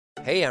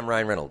Hey, I'm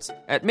Ryan Reynolds.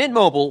 At Mint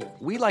Mobile,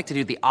 we like to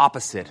do the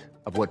opposite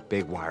of what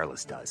Big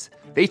Wireless does.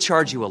 They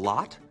charge you a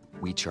lot,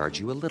 we charge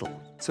you a little.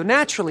 So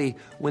naturally,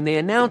 when they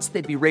announced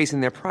they'd be raising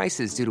their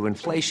prices due to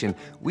inflation,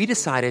 we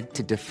decided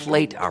to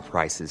deflate our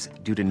prices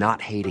due to not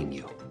hating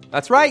you.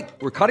 That's right.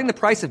 We're cutting the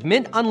price of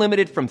Mint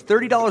Unlimited from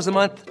 $30 a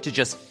month to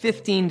just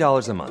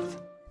 $15 a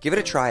month. Give it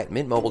a try at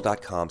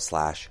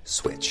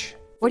mintmobile.com/switch.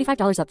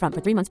 $45 up front for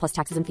 3 months plus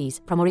taxes and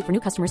fees. Promo rate for new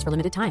customers for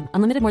limited time.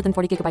 Unlimited more than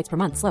 40 gigabytes per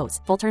month. Slows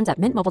full terms at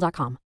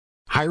mintmobile.com.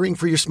 Hiring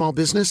for your small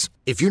business?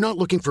 If you're not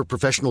looking for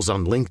professionals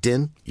on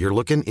LinkedIn, you're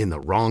looking in the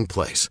wrong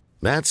place.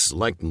 That's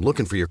like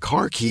looking for your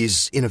car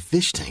keys in a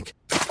fish tank.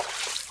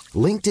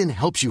 LinkedIn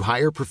helps you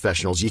hire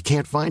professionals you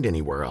can't find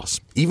anywhere else,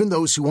 even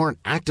those who aren't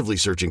actively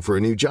searching for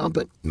a new job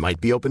but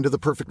might be open to the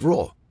perfect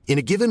role. In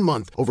a given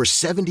month, over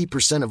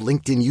 70% of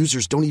LinkedIn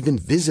users don't even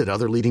visit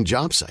other leading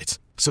job sites.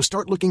 So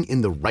start looking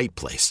in the right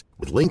place.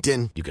 With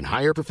LinkedIn, you can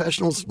hire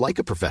professionals like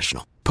a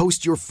professional.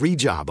 Post your free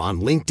job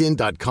on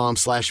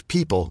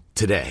linkedin.com/people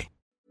today.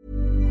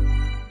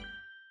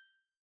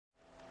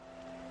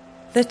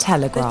 The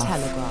Telegraph.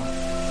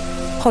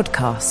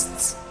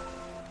 Podcasts.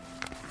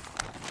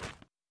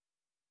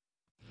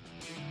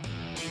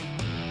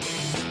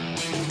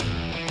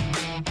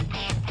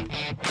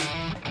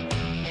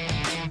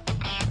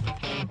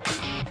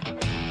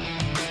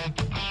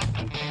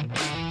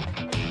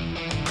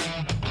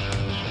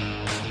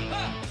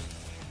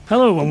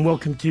 Hello and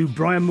welcome to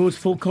Brian Moore's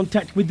Full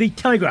Contact with the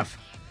Telegraph.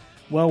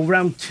 Well,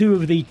 round 2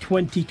 of the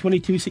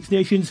 2022 Six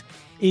Nations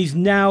is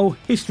now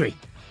history.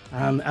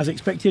 And as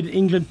expected,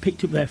 England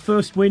picked up their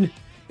first win.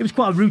 It was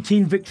quite a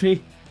routine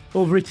victory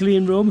over Italy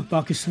in Rome.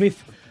 Marcus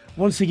Smith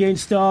once again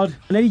starred.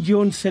 And Eddie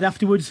Jones said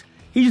afterwards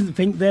he doesn't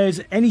think there's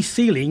any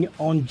ceiling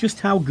on just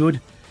how good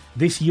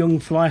this young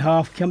fly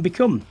half can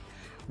become.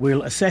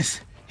 We'll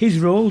assess his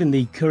role in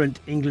the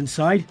current England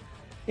side,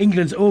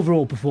 England's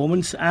overall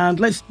performance, and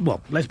let's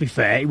be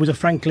fair, it was a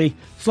frankly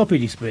sloppy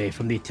display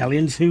from the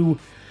Italians, who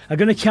are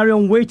going to carry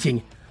on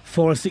waiting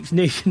for a Six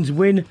Nations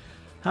win.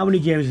 How many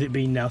games has it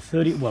been now?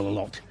 30? Well, a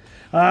lot.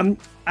 In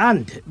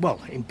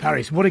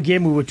Paris, what a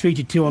game we were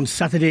treated to on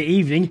Saturday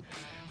evening.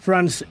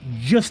 France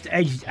just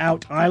edged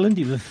out Ireland.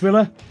 It was a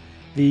thriller.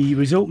 The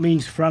result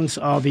means France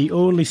are the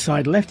only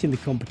side left in the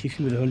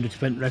competition with a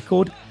 100%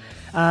 record,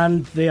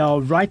 and they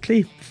are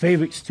rightly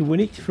favourites to win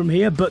it from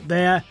here, but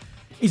there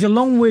is a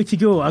long way to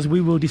go, as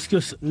we will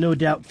discuss no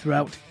doubt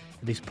throughout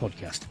this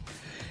podcast.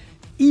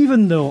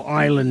 Even though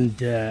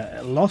Ireland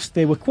lost,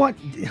 I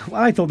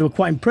thought they were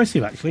quite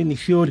impressive actually, and they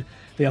showed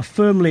they are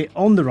firmly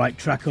on the right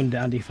track under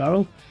Andy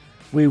Farrell.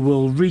 We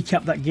will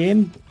recap that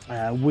game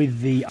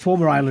with the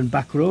former Ireland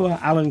back row,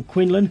 Alan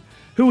Quinlan,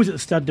 who was at the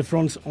Stade de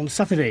France on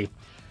Saturday.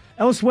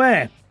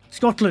 Elsewhere,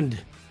 Scotland.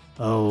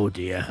 Oh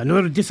dear,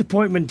 another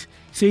disappointment.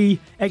 See,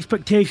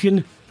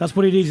 expectation, that's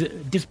what it is,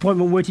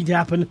 disappointment waiting to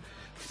happen.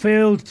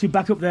 Failed to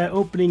back up their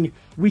opening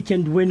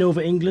weekend win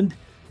over England.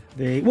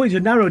 It was a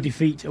narrow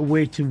defeat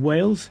away to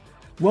Wales.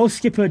 Welsh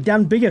skipper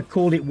Dan Biggar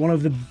called it one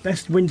of the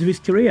best wins of his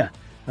career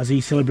as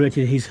he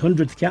celebrated his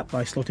 100th cap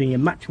by slotting a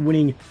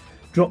match-winning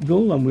drop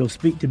goal, and we'll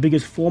speak to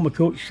Biggar's former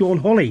coach Sean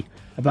Holley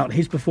about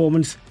his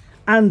performance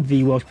and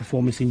the Welsh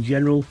performance in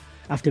general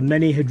after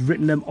many had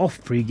written them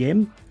off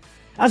pre-game.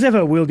 As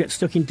ever, we'll get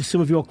stuck into some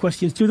of your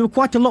questions too. There were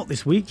quite a lot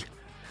this week,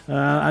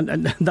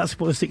 and that's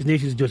what the Six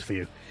Nations does for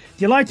you.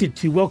 Delighted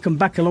to welcome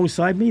back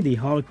alongside me the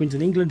Harlequins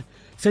in England,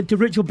 sent to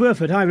Rachel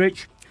Burford. Hi,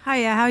 Rich.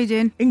 Hiya, how are you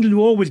doing? England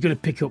were always going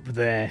to pick up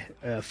their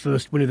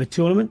first win of the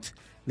tournament.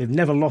 They've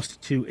never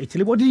lost to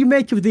Italy. What did you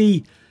make of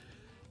the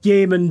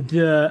game and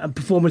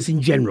performance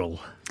in general?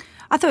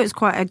 I thought it was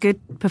quite a good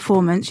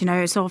performance. You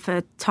know, it's off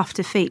a tough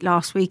defeat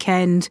last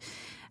weekend.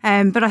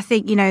 But I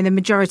think, the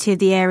majority of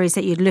the areas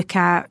that you'd look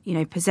at,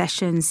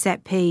 possession,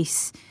 set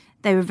piece,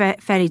 they were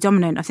fairly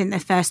dominant. I think the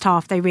first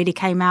half they really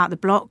came out the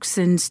blocks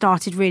and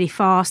started really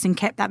fast and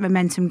kept that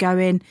momentum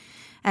going.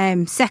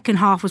 Second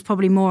half was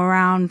probably more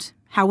around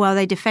how well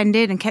they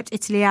defended and kept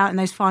Italy out in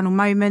those final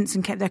moments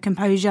and kept their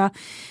composure.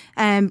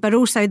 But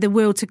also the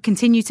will to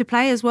continue to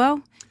play as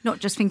well, not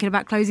just thinking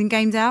about closing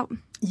games out.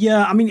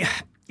 Yeah, I mean,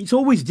 it's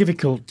always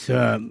difficult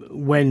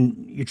when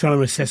you're trying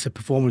to assess a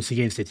performance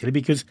against Italy,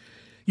 because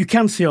you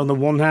can say on the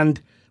one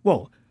hand,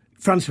 well,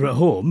 France were at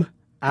home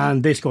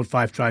and they scored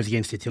 5 tries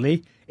against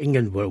Italy.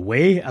 England were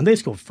away and they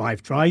scored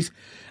 5 tries.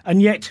 And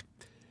yet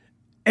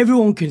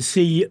everyone can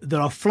see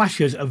there are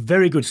flashes of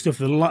very good stuff.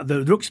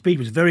 The ruck speed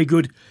was very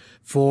good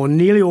for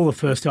nearly all the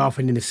first half,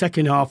 and in the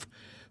second half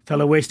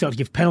fell away, started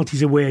to give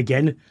penalties away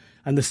again,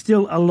 and there's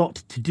still a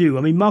lot to do.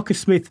 I mean, Marcus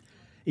Smith,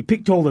 he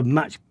picked all the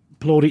match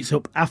plaudits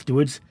up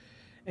afterwards.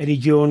 Eddie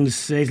Jones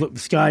says, look, the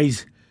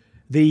sky's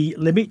the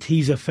limit.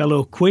 He's a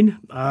fellow Quinn.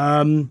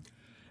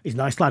 He's a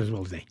nice lad as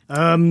well, isn't he?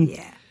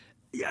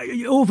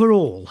 Yeah.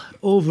 Overall,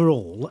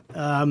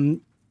 are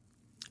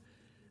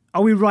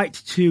we right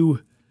to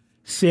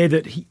say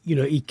that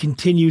he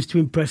continues to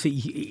impress?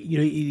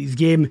 His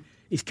game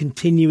is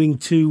continuing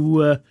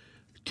to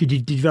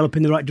develop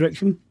in the right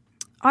direction?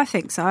 I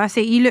think so. I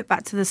think you look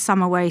back to the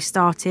summer where he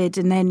started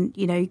and then,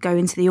 go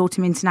into the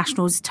autumn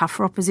internationals,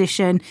 tougher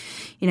opposition,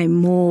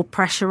 more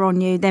pressure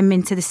on you, then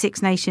into the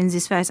Six Nations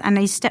is first. And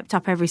he's stepped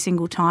up every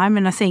single time.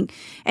 And I think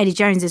Eddie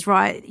Jones is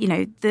right.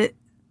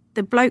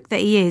 The bloke that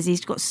he is,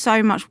 he's got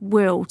so much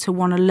will to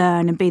want to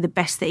learn and be the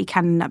best that he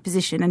can in that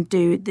position and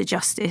do the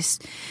justice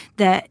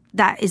that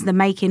is the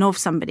making of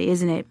somebody,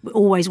 isn't it?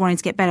 Always wanting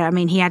to get better. I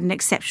mean, he had an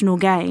exceptional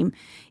game,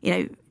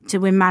 to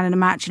win man of the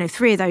match,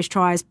 3 of those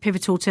tries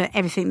pivotal to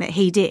everything that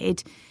he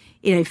did.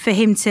 For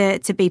him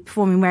to be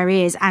performing where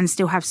he is and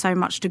still have so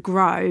much to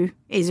grow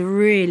is a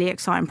really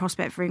exciting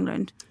prospect for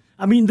England.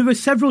 I mean, there were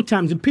several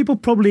times, and people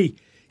probably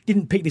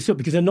didn't pick this up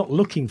because they're not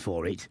looking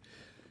for it,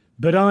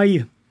 but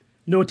I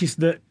noticed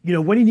that,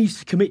 when he needs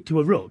to commit to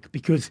a ruck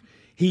because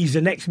he's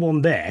the next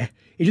one there,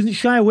 he doesn't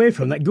shy away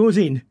from that, goes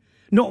in,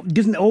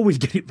 doesn't always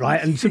get it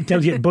right, and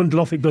sometimes you get bundled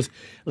off it because,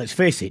 let's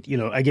face it,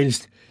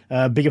 against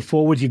bigger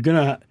forwards, you're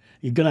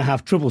gonna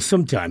have trouble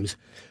sometimes.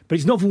 But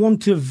it's not for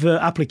want of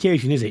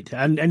application, is it?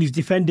 And he's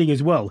defending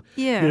as well.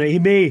 Yeah. He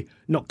may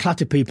not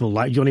clatter people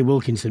like Johnny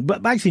Wilkinson,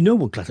 but actually no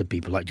one clattered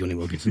people like Johnny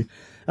Wilkinson.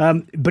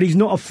 But he's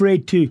not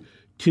afraid to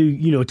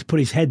put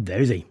his head there,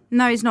 is he?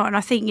 No, he's not. And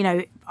I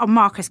think,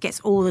 Marcus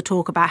gets all the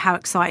talk about how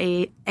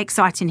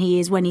exciting he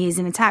is when he is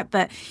in attack,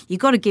 but you've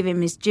got to give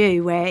him his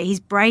due where he's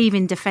brave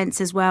in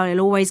defence as well. He'll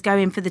always go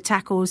in for the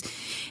tackles.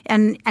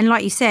 And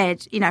like you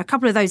said, a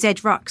couple of those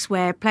edge rucks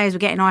where players were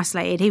getting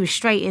isolated, he was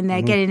straight in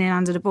there, getting in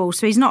under the ball.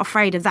 So he's not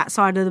afraid of that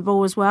side of the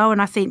ball as well.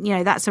 And I think,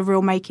 that's a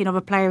real making of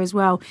a player as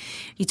well.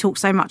 You talk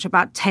so much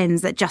about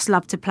 10s that just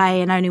love to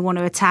play and only want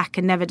to attack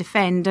and never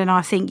defend. And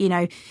I think,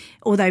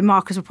 although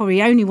Marcus will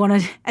probably only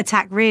want to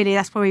attack, really,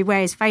 that's probably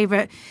where his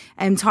favourite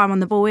time on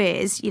the ball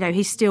is,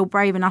 he's still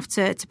brave enough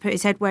to put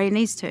his head where he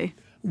needs to.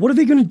 What are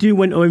they going to do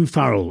when Owen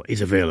Farrell is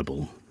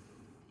available?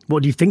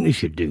 What do you think they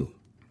should do?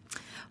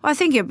 Well, I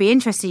think it'll be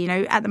interesting.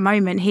 At the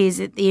moment, he's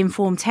at the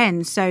informed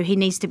 10, so he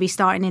needs to be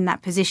starting in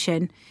that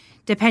position,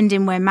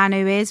 depending where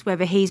Manu is,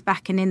 whether he's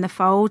back and in the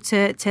fold,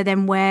 to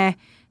then where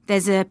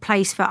there's a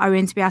place for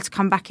Owen to be able to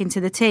come back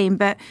into the team.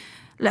 But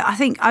look, I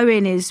think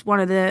Owen is one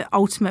of the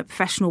ultimate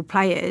professional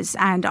players,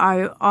 and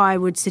I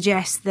would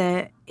suggest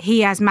that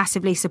he has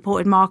massively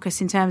supported Marcus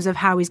in terms of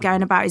how he's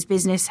going about his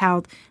business,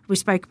 how we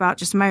spoke about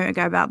just a moment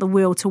ago about the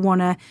will to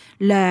want to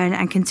learn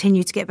and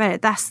continue to get better.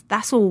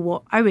 That's all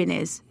what Owen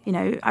is.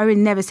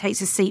 Owen never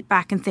takes a seat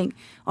back and think,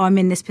 I'm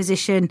in this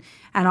position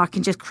and I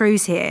can just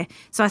cruise here.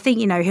 So I think,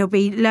 he'll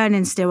be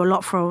learning still a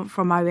lot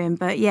from Owen.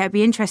 But yeah, it'd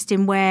be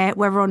interesting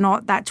whether or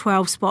not that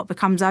 12 spot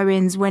becomes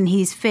Owen's when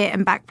he's fit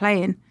and back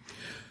playing.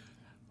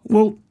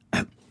 Well,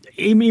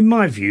 in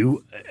my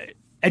view,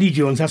 Eddie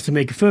Jones has to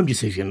make a firm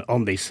decision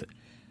on this.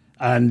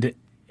 And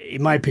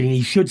in my opinion,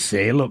 he should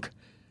say, look,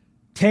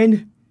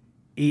 10,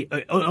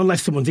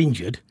 unless someone's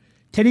injured,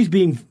 10 is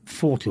being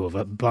fought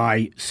over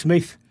by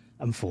Smith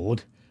and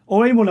Ford,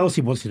 or anyone else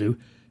he wants to do.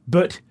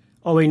 But,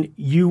 Owen,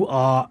 you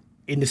are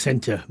in the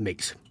centre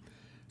mix.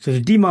 So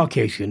the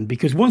demarcation,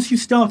 because once you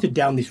started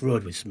down this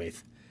road with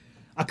Smith,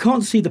 I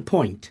can't see the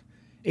point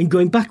in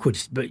going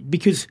backwards, but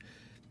because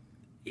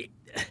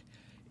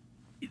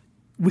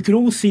we can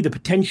all see the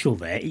potential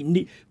there.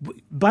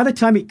 By the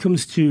time it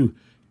comes to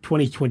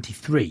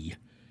 2023,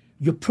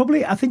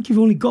 I think you've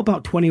only got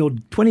about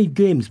 20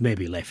 games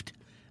maybe left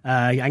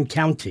and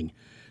counting.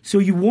 So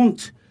you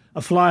want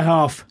a fly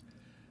half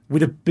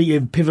with a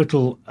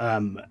pivotal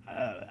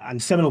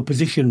and seminal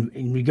position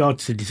in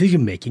regards to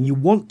decision making. You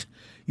want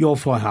your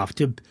fly half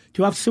to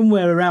have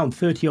somewhere around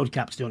 30 odd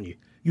caps, don't you?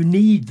 You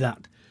need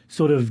that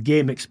sort of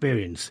game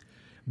experience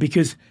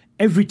because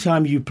every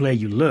time you play,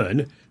 you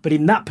learn. But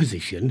in that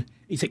position,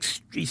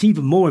 it's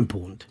even more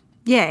important.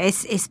 Yeah,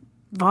 it's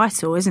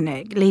vital, isn't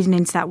it? Leading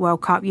into that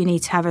World Cup, you need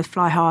to have a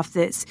fly half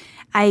that's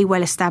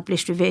well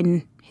established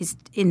within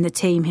the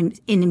team,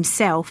 in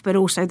himself, but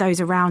also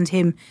those around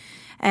him.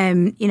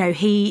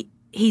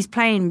 He's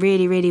playing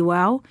really, really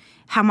well.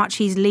 How much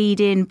he's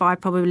leading by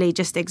probably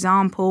just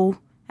example,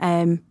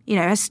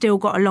 has still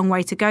got a long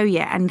way to go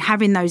yet. And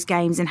having those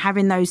games and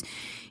having those,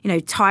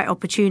 tight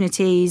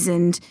opportunities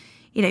and,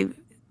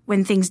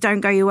 when things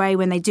don't go your way,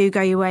 when they do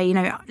go your way,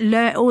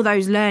 all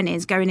those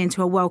learnings going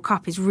into a World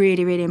Cup is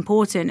really, really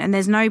important. And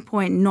there's no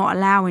point not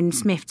allowing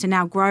Smith to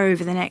now grow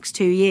over the next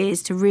 2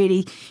 years to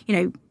really,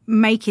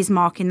 make his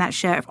mark in that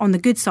shirt on the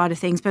good side of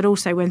things, but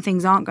also when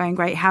things aren't going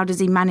great, how does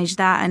he manage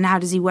that and how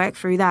does he work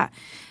through that?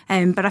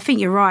 But I think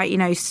you're right,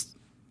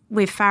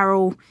 with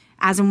Farrell,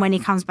 as and when he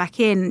comes back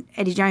in,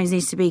 Eddie Jones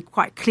needs to be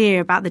quite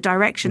clear about the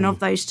direction of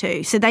those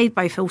two. So they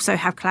both also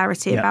have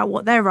clarity about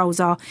what their roles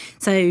are.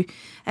 So,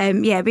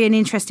 it'd be an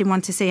interesting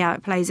one to see how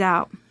it plays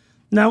out.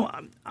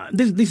 Now,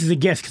 this is a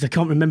guess because I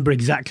can't remember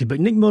exactly, but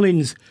Nick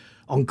Mullins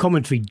on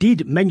commentary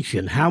did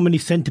mention how many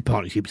centre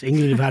partnerships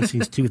England have had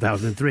since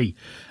 2003.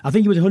 I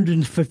think it was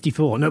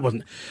 154. No, it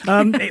wasn't.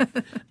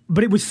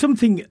 But it was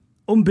something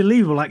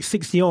unbelievable, like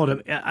 60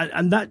 odd.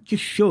 And that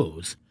just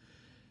shows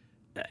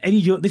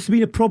Eddie Jones, this has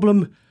been a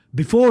problem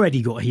before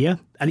Eddie got here,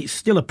 and it's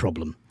still a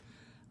problem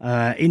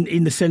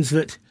in the sense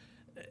that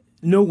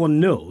no one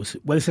knows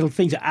where the settled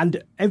things are.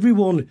 And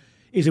everyone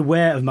is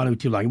aware of Manu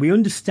Tuilagi. We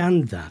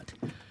understand that.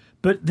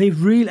 But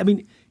they've really, I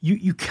mean,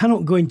 you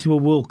cannot go into a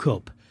World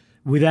Cup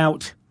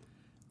without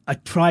a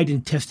tried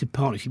and tested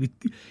partnership.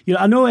 You know,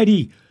 I know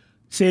Eddie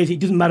says it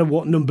doesn't matter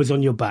what number's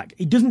on your back.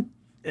 It doesn't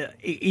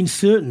in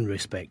certain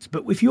respects.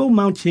 But if you're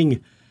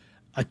mounting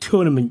a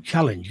tournament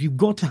challenge, you've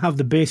got to have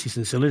the basis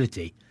and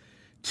solidity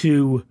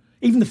to...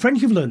 Even the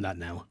French have learned that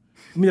now.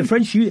 I mean, the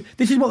French...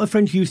 This is what the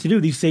French used to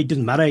do. They say it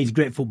doesn't matter, he's a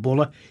great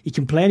footballer, he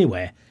can play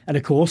anywhere. And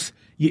of course,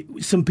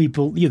 some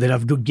people, they'd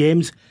have good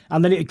games,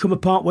 and then it'd come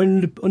apart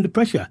when under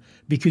pressure,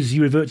 because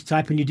you revert to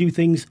type and you do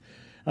things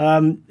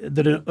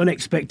that are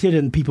unexpected,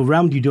 and people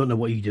around you don't know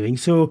what you're doing.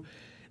 So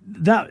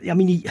that, I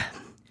mean,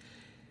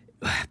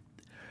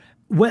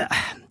 well,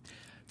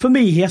 for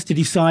me, he has to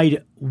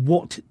decide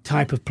what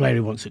type of player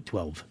he wants at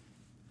 12.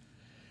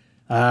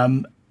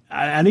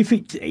 And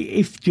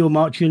if Joe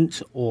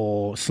Marchant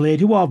or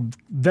Slade, who are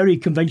very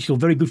conventional,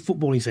 very good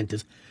footballing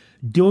centres,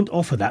 don't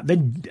offer that,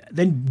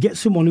 then get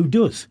someone who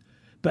does.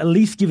 But at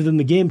least give them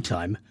the game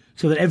time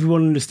so that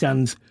everyone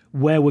understands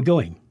where we're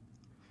going.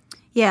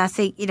 Yeah, I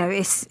think,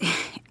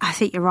 I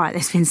think you're right.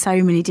 There's been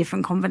so many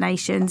different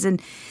combinations.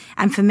 And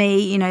for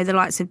me, the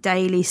likes of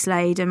Daly,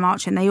 Slade and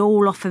Marchant, they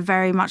all offer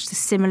very much the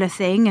similar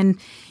thing.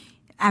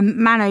 And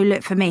Manu,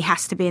 look, for me,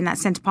 has to be in that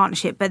centre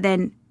partnership. But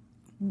then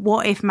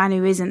what if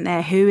Manu isn't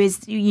there?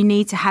 You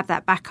need to have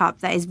that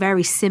backup that is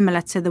very similar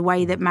to the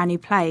way that Manu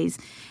plays.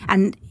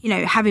 And,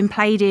 having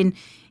played in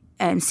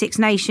Six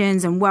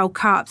Nations and World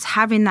Cups,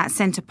 having that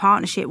centre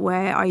partnership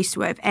where I used to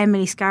work with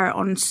Emily Scarrett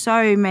on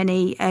so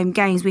many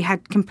games, we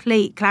had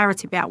complete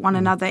clarity about one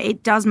another.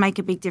 It does make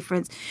a big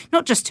difference,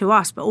 not just to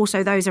us, but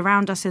also those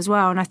around us as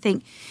well. And I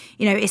think,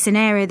 it's an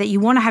area that you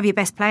want to have your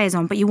best players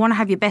on, but you want to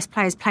have your best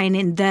players playing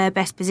in their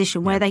best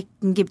position where they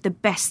can give the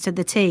best to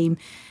the team.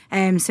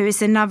 So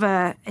it's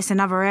another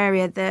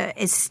area that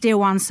is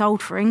still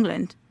unsold for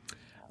England.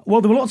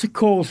 Well, there were lots of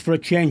calls for a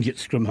change at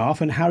scrum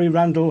half, and Harry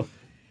Randall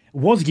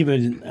was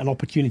given an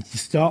opportunity to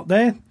start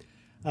there.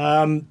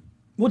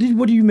 What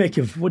do you make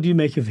of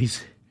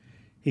his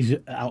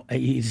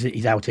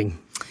outing?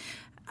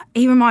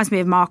 He reminds me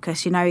of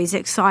Marcus. He's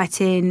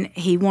exciting.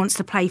 He wants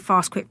to play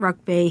fast, quick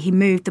rugby. He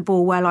moved the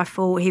ball well. I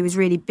thought he was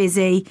really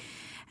busy.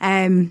 So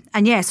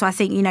I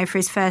think for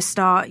his first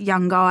start,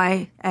 young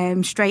guy,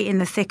 straight in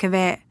the thick of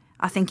it,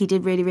 I think he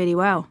did really, really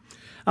well.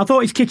 I thought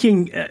his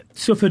kicking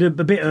suffered a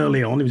bit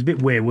early on. It was a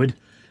bit wayward.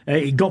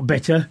 It got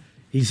better.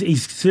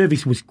 His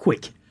service was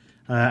quick.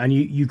 And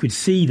you could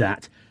see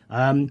that.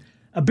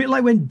 A bit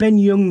like when Ben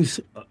Youngs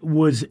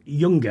was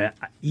younger,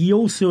 he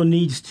also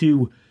needs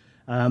to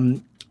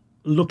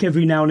look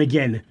every now and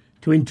again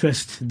to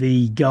interest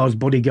the guards,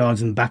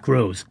 bodyguards and back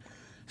rows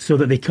so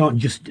that they can't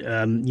just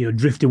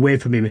drift away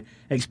from him,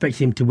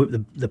 expecting him to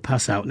whip the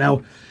pass out.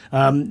 Now,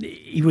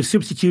 he was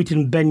substituted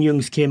and Ben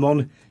Youngs came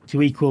on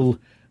to equal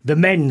the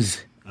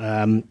men's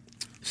England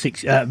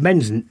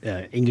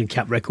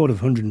cap record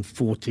of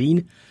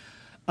 114.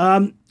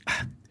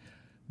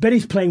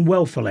 Benny's playing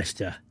well for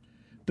Leicester,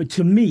 but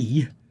to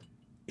me,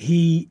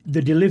 the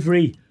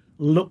delivery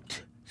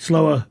looked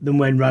slower than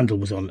when Randall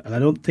was on, and I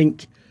don't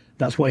think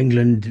that's what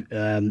England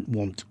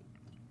want.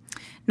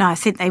 No, I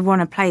think they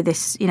want to play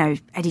this,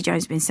 Eddie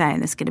Jones has been saying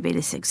there's going to be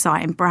this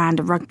exciting brand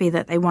of rugby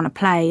that they want to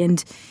play,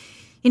 and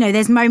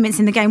there's moments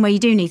in the game where you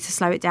do need to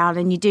slow it down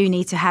and you do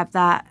need to have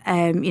that,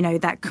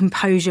 that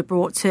composure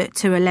brought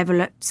to a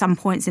level at some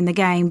points in the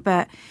game.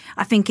 But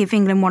I think if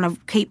England want to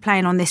keep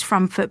playing on this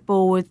front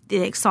football with the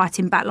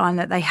exciting backline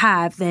that they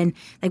have, then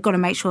they've got to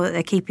make sure that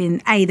they're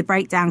keeping, the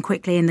breakdown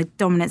quickly and the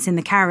dominance in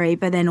the carry,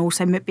 but then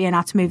also being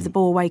able to move the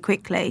ball away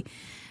quickly.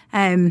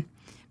 But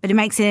it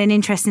makes it an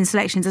interesting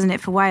selection, doesn't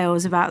it, for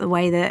Wales about the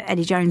way that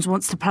Eddie Jones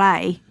wants to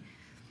play.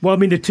 Well, I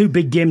mean, the two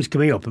big games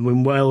coming up, and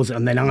when Wales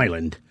and then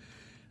Ireland.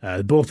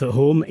 Both at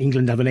home.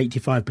 England have an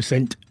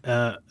 85%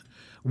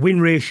 win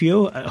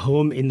ratio at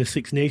home in the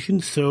Six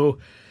Nations, so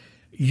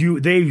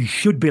they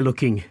should be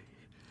looking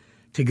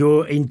to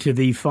go into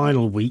the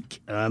final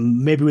week,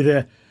 maybe with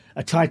a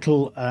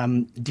title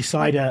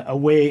decider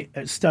away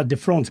at Stade de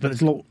France, but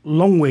there's a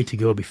long way to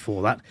go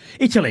before that.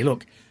 Italy,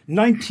 look,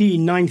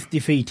 99th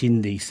defeat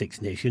in the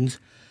Six Nations.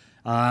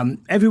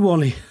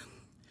 Everyone...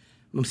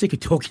 I'm sick of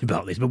talking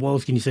about this, but what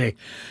else can you say?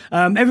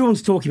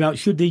 Everyone's talking about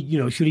should he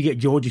get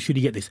Georgia, should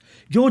he get this?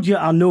 Georgia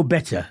are no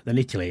better than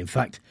Italy. In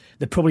fact,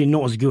 they're probably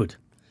not as good.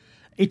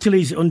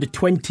 Italy's under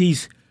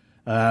 20s,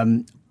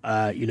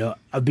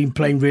 have been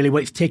playing really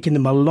well. It's taken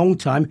them a long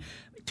time.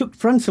 It took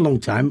France a long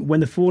time when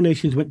the Four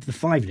Nations went to the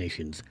Five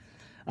Nations.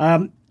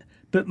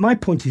 But my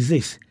point is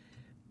this: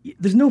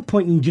 there's no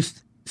point in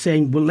just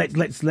saying, well,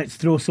 let's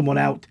throw someone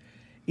out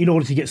in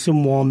order to get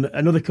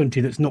another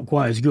country that's not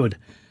quite as good.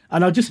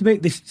 And I'll just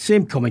make this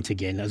same comment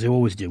again, as I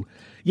always do.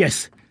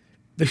 Yes,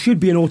 there should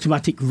be an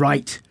automatic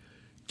right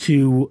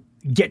to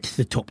get to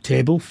the top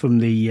table from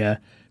the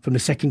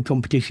second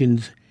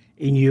competitions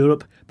in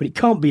Europe, but it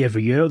can't be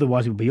every year,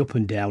 otherwise it will be up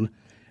and down.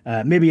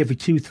 Maybe every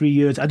 2-3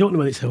 years. I don't know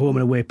whether it's a home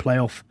and away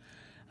playoff.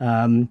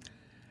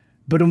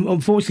 But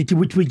unfortunately, to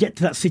which we get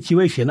to that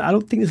situation, I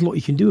don't think there's a lot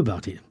you can do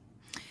about it.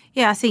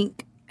 Yeah, I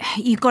think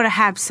you've got to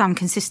have some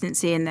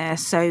consistency in there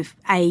so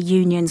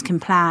unions can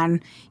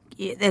plan.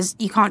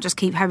 You can't just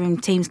keep having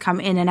teams come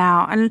in and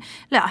out. And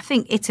look, I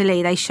think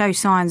Italy, they show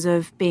signs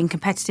of being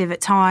competitive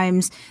at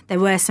times. There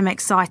were some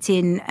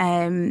exciting,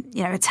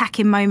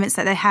 attacking moments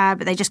that they had,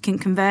 but they just couldn't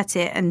convert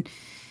it. And,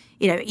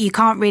 you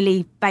can't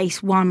really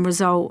base one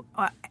result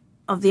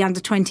of the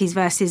under-20s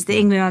versus the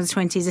England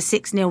under-20s, a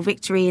 6-0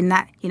 victory in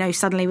that,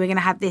 suddenly we're going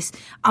to have this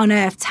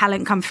unearthed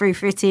talent come through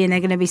for Italy and they're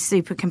going to be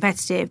super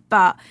competitive.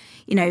 But,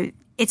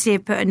 Italy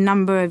have put a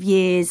number of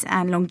years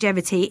and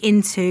longevity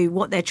into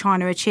what they're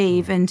trying to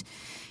achieve. And,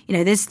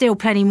 there's still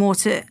plenty more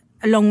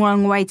a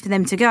long way for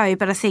them to go.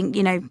 But I think,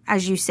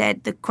 as you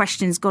said, the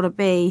question's got to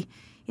be,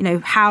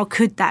 how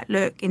could that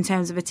look in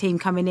terms of a team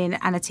coming in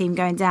and a team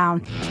going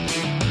down?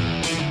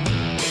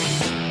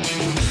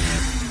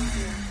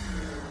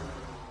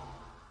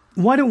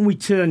 Why don't we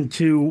turn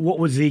to what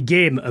was the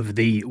game of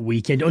the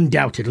weekend,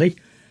 undoubtedly.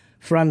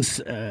 France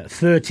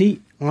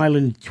 30,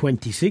 Ireland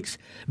 26.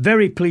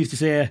 Very pleased to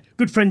say a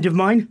good friend of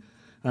mine,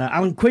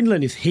 Alan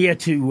Quinlan, is here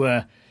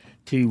to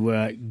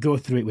go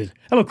through it with.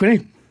 Hello,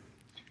 Quinny.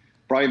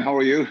 Brian, how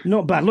are you?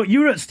 Not bad. Look,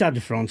 you were at Stade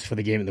de France for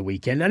the game of the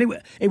weekend, and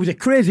it was a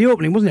crazy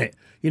opening, wasn't it?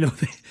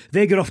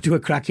 They got off to a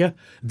cracker,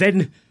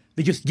 then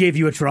they just gave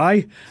you a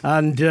try,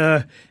 and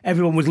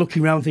everyone was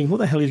looking around thinking, what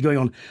the hell is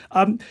going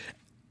on?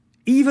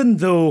 Even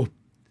though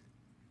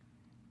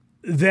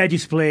their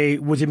display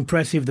was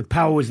impressive, the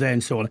power was there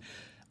and so on,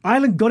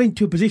 Ireland got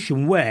into a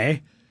position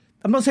where,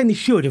 I'm not saying they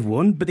should have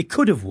won, but they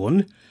could have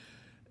won.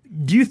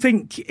 Do you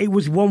think it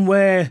was one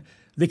where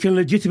they can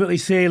legitimately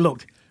say,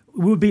 look,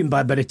 we were beaten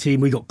by a better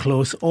team, we got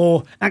close,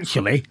 or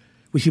actually,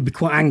 we should be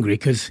quite angry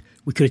because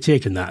we could have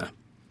taken that?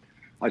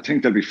 I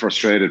think they'll be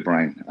frustrated,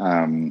 Brian.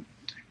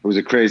 It was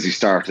a crazy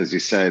start, as you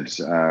said,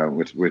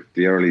 with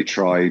the early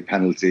try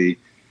penalty.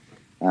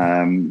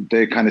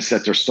 They kind of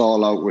set their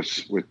stall out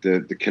with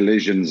the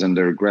collisions and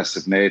their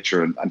aggressive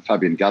nature, and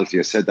Fabien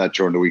Galthié said that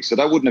during the week. So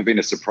that wouldn't have been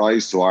a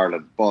surprise to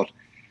Ireland, but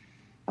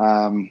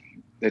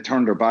they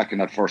turned their back in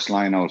that first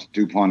line out.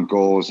 Dupont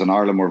goes, and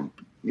Ireland were,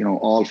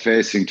 all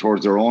facing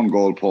towards their own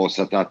goalposts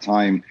at that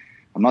time.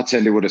 I'm not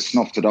saying they would have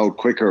snuffed it out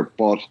quicker,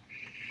 but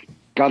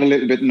got a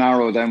little bit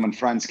narrow then when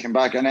France came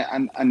back.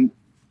 And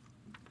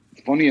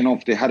funny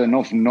enough, they had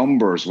enough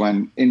numbers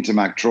when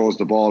Ntamack throws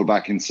the ball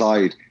back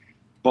inside,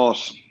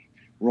 but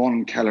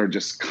Ronan Kelleher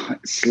just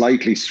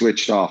slightly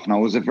switched off. Now,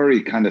 it was a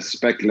very kind of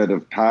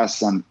speculative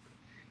pass and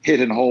hit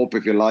and hope,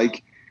 if you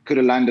like. Could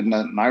have landed in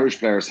an Irish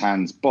player's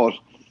hands, but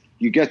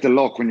you get the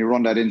luck when you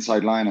run that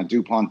inside line, and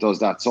Dupont does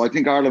that. So I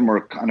think Ireland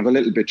were kind of a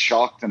little bit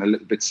shocked and a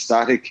little bit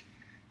static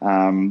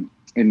in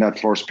that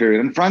first period.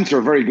 And France are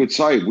a very good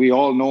side. We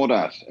all know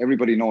that.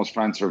 Everybody knows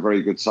France are a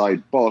very good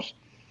side. But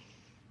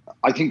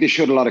I think they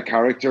showed a lot of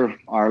character,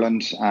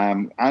 Ireland,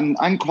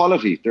 and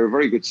quality. They're a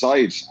very good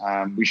side.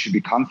 We should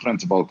be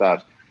confident about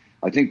that.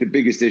 I think the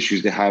biggest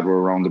issues they had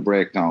were around the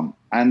breakdown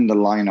and the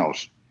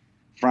line-out.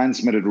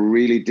 France made it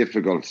really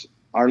difficult.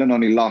 Ireland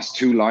only lost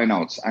 2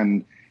 line-outs,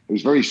 and it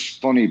was very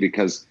funny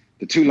because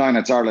the 2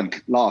 line-outs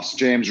Ireland lost,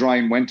 James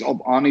Ryan went up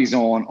on his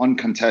own,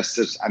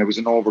 uncontested, and it was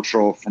an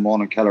overthrow from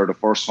Ronan Kelleher, the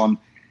first one.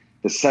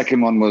 The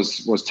second one was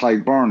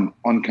Tadhg Beirne,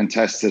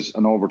 uncontested,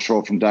 an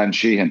overthrow from Dan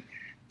Sheehan.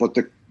 But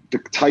the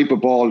type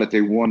of ball that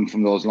they won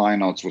from those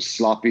lineouts was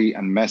sloppy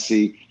and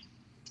messy.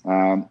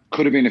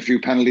 Could have been a few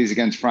penalties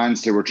against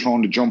France. They were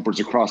throwing the jumpers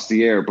across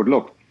the air. But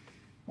look,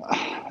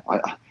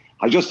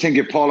 I just think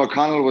if Paul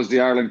O'Connell was the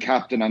Ireland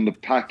captain and the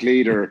pack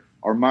leader,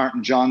 or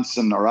Martin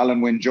Johnson or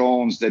Alan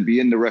Wynne-Jones, they'd be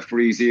in the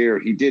referee's ear.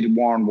 He did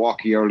warn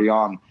Walkie early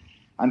on.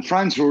 And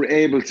France were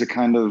able to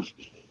kind of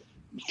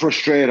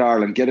frustrate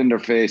Ireland, get in their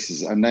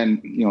faces, and then,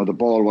 the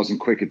ball wasn't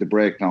quick at the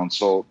breakdown.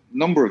 So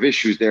number of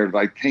issues there that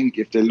I think,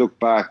 if they look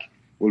back,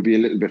 will be a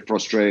little bit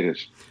frustrated.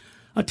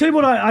 I'll tell you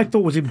what I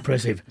thought was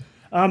impressive.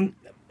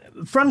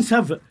 France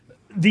have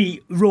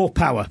the raw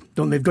power,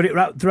 don't they? They've got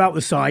it throughout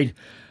the side.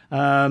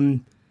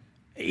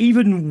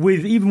 Even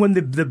when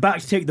the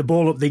backs take the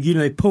ball up,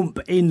 they pump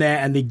in there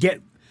and they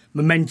get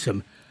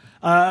momentum.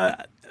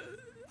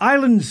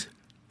 Ireland's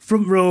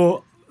front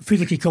row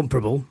physically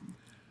comparable,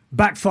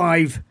 back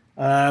 5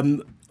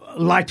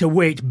 lighter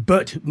weight,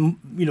 but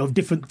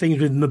different things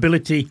with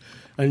mobility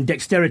and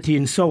dexterity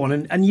and so on,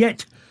 and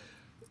yet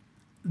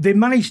they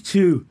managed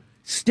to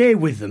stay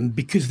with them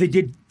because they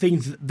did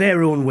things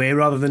their own way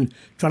rather than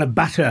trying to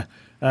batter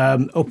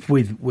up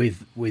with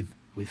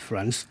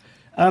France.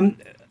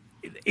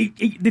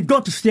 They've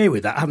got to stay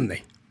with that, haven't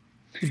they?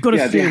 They've got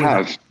to stay with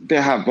that. They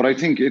have, but I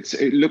think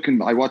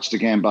I watched the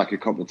game back a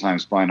couple of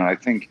times, Brian, and I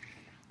think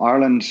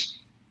Ireland,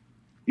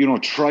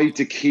 tried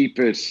to keep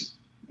it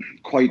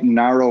quite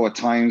narrow at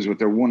times with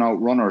their one-out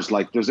runners.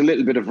 Like, there's a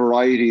little bit of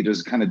variety.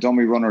 There's kind of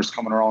dummy runners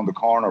coming around the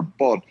corner,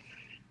 but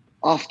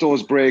off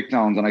those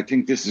breakdowns, and I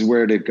think this is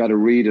where they've got to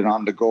read it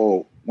on the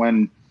go.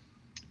 When,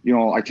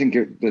 I think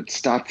the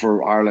stat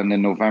for Ireland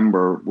in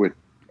November with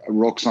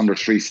rucks under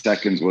 3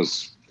 seconds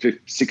was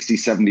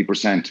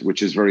 60-70%,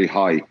 which is very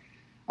high.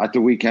 At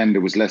the weekend, it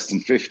was less than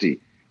 50.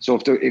 So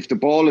if the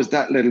ball is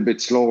that little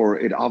bit slower,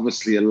 it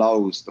obviously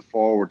allows the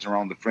forwards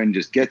around the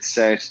fringes get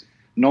set,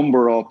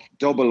 number up,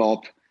 double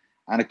up,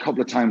 and a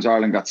couple of times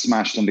Ireland got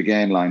smashed on the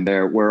gain line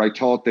there, where I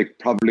thought they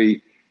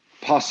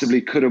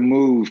possibly could have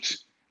moved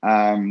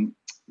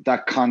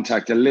that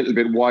contact a little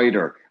bit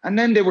wider. And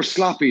then they were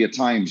sloppy at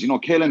times.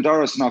 Caelan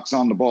Doris knocks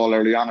on the ball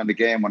early on in the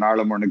game when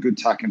Ireland were in a good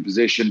attacking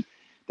position.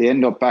 They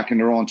end up back in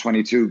their own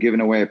 22, giving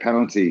away a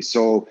penalty.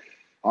 So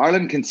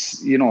Ireland can,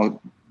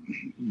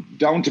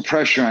 down to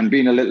pressure and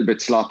being a little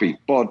bit sloppy.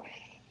 But,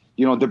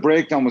 the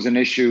breakdown was an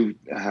issue.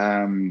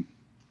 And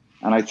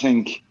I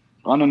think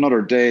on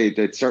another day,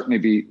 they'd certainly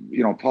be,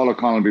 Paul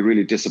O'Connell would be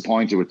really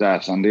disappointed with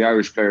that, and the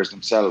Irish players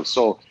themselves.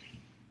 So,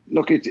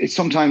 look, it's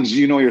sometimes,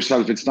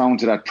 yourself, it's down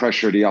to that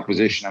pressure of the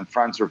opposition, and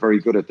France are very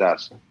good at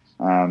that.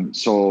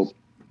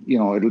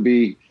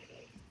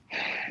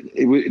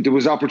 There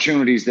was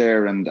opportunities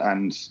there,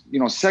 and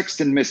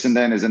Sexton missing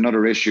then is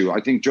another issue.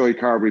 I think Joey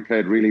Carbery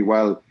played really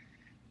well,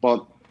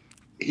 but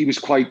he was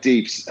quite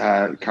deep,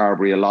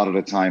 Carbery, a lot of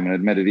the time, and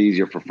it made it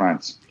easier for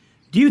France.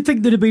 Do you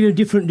think there'd have been a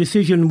different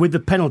decision with the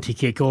penalty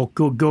kick or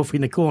Goff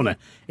in the corner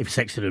if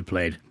Sexton had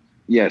played?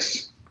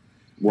 Yes,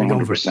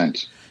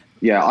 100%.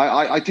 Yeah,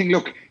 I think,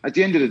 look, at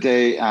the end of the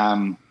day,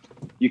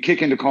 you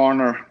kick in the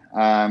corner,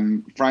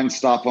 France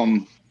stop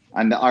them,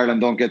 and Ireland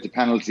don't get the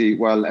penalty.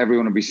 Well,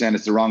 everyone will be saying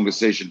it's the wrong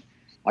decision.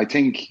 I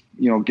think,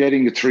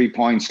 getting the 3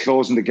 points,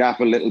 closing the gap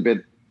a little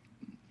bit,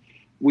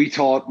 we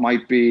thought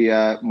might be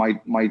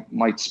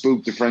might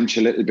spook the French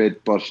a little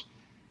bit, but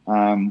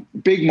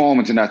big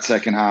moment in that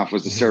second half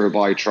was the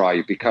Sirabai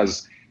try,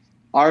 because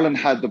Ireland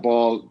had the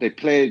ball, they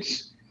played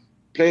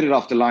it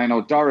off the line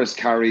out, Doris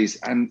carries,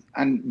 and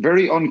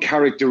very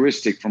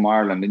uncharacteristic from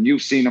Ireland. And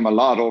you've seen them a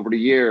lot over the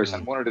years.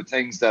 And one of the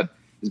things that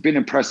has been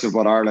impressive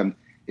about Ireland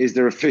is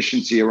their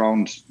efficiency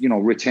around,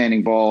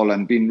 retaining ball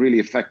and being really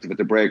effective at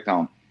the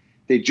breakdown.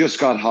 They just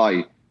got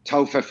high.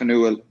 Tau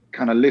Fefenuel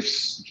kind of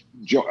lifts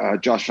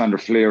Josh van der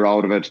Fleer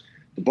out of it.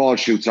 The ball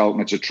shoots out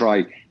and it's a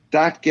try.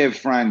 That gave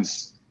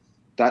France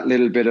that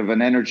little bit of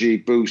an energy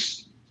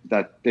boost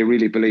that they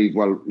really believe,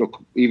 well,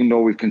 look, even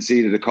though we've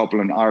conceded a couple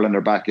and Ireland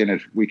are back in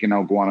it, we can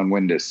now go on and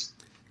win this.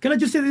 Can I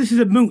just say this is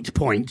a moot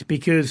point,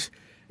 because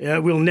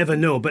we'll never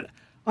know, but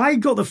I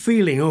got the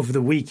feeling over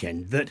the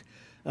weekend that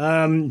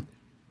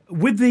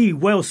with the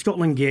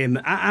Wales-Scotland game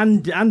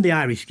and the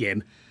Irish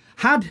game,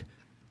 had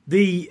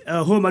the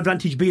home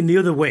advantage been the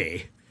other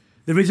way,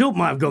 the result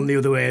might have gone the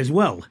other way as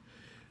well,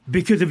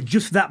 because of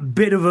just that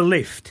bit of a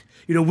lift.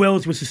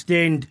 Wales was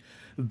sustained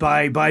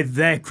by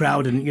their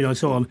crowd and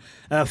so on.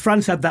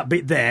 France had that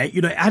bit there.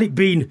 Had it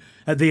been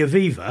at the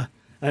Aviva,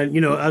 and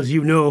as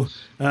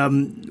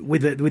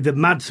with the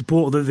mad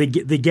support that they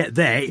get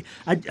there,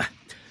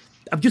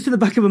 I'm just in the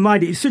back of my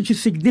mind. It's such a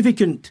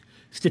significant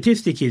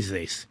statistic, is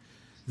this,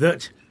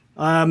 that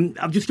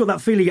I've just got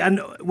that feeling.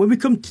 And when we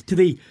come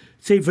to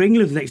say for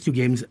England's next two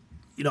games,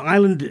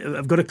 Ireland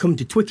have got to come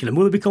to Twickenham.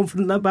 Will they be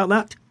confident about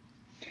that?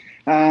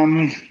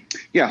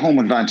 Yeah, home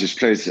advantage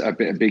plays a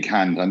big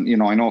hand,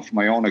 and I know from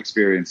my own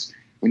experience,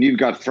 when you've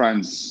got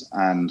France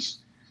and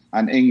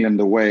England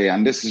away,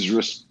 and this is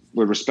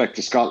with respect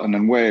to Scotland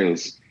and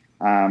Wales,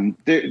 and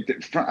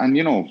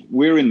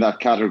we're in that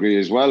category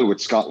as well with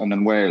Scotland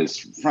and Wales.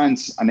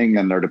 France and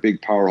England are the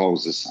big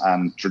powerhouses,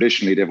 and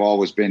traditionally they've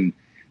always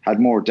had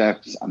more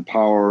depth and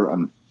power,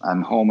 and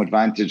home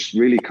advantage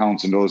really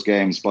counts in those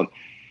games. But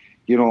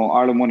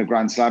Ireland won a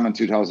Grand Slam in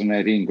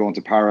 2018, going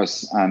to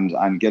Paris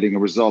and getting a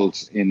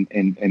result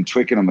in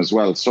Twickenham as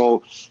well.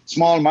 So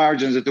small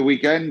margins at the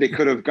weekend, they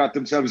could have got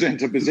themselves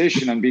into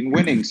position and been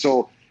winning.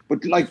 So,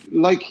 but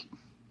like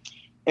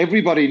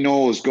everybody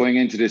knows going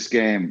into this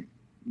game,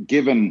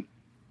 given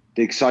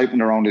the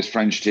excitement around this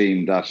French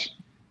team, that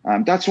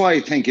that's why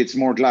I think it's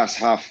more glass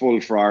half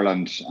full for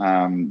Ireland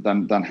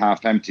than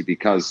half empty,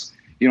 because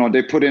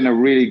they put in a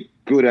really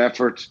good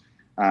effort,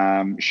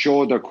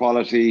 showed their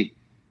quality.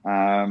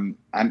 And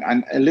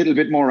a little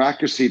bit more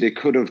accuracy, they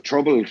could have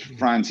troubled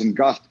France and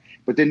got,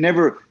 but they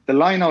never, the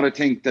line out, I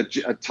think, that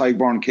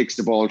Tyburn kicks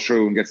the ball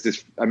through and gets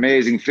this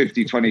amazing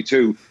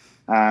 50-22,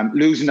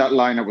 losing that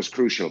line out was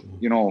crucial.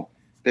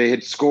 They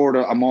had scored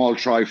a maul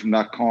try from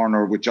that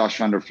corner with Josh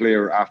van der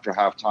Fleer after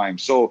half time.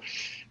 So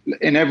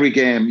in every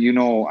game,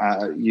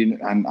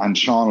 and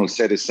Sean will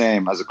say the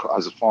same as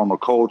a former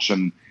coach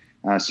and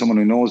someone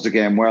who knows the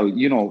game well,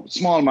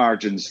 small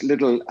margins,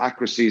 little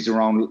accuracies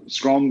around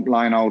scrum,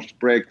 line out,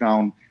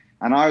 breakdown,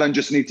 and Ireland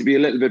just need to be a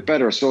little bit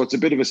better. So it's a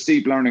bit of a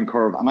steep learning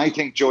curve, and I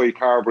think Joey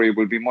Carbery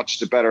will be much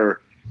the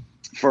better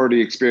for the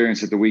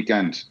experience at the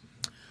weekend.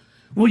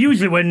 Well,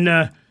 usually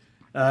when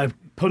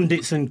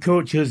pundits and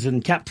coaches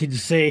and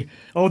captains say,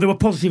 they were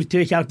positive to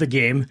take out the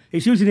game,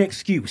 it's usually an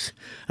excuse.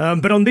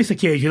 But on this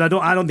occasion, I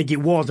don't think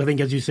it was. I think,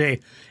 as you say,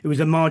 it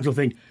was a marginal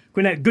thing.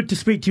 Gwyneth, good to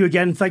speak to you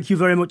again. Thank you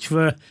very much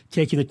for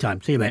taking the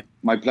time. See you, mate.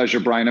 My pleasure,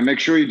 Brian. And make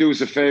sure you do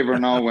us a favour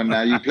now when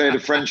you play the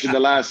French in the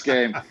last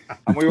game.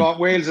 And we want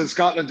Wales and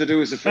Scotland to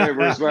do us a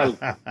favour as well.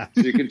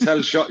 So you can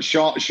tell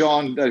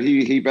Sean that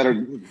he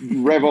better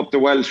rev up the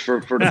Welsh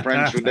for the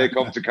French when they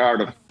come to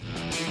Cardiff.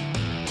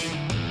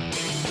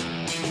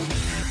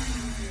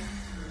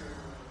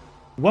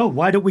 Well,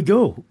 why don't we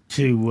go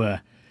to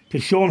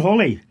Sean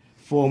Holley,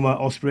 former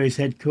Ospreys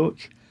head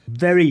coach.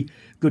 Very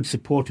good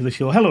supporter of the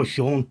show. Hello,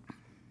 Sean.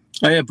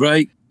 Hiya,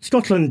 Bray.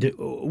 Scotland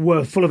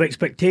were full of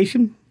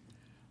expectation,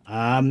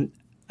 and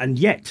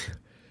yet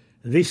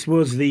this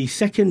was the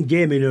second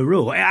game in a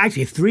row,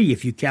 actually 3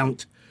 if you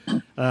count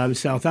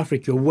South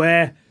Africa,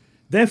 where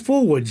their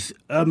forwards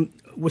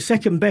were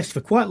second best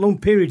for quite long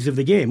periods of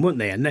the game, weren't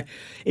they? And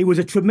it was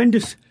a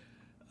tremendous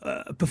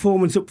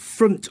performance up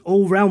front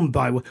all round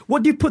by.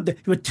 What do you put there?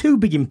 There were 2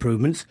 big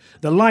improvements.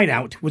 The line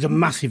out was a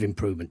massive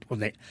improvement,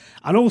 wasn't it?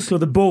 And also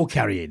the ball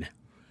carrying.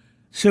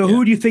 So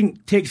who do you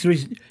think takes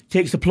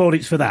the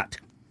plaudits for that?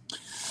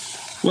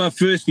 Well,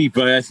 firstly,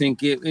 Bray, I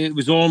think it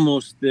was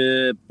almost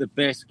the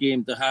best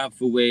game to have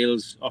for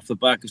Wales off the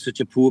back of such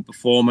a poor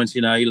performance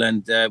in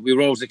Ireland. We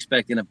were always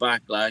expecting a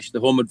backlash.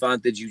 The home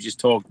advantage you just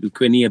talked with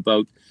Quinny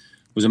about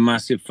was a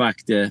massive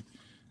factor.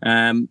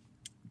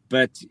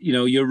 But,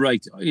 you're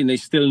right. It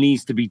still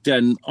needs to be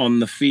done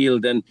on the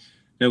field. And,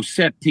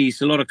 set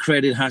piece, a lot of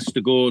credit has to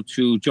go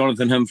to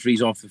Jonathan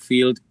Humphreys off the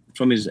field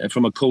from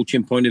a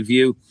coaching point of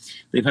view.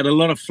 They've had a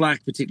lot of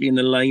flack, particularly in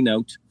the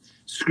line-out.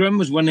 Scrum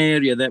was one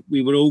area that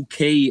we were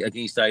okay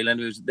against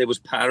Ireland. There was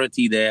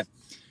parity there.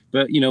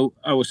 But,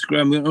 our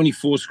scrum, only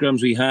 4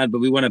 scrums we had,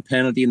 but we won a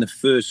penalty in the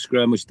first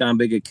scrum, which Dan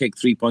Biggar kicked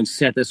 3 points,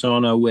 set us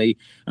on our way.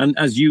 And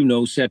as you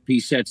know, set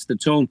piece sets the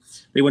tone.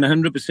 They went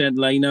 100%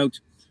 line-out.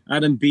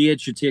 Adam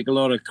Beard should take a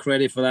lot of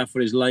credit for that, for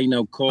his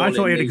line-out call. I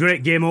thought he had a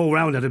great game all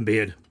round, Adam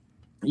Beard.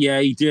 Yeah,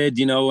 he did,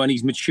 and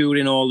he's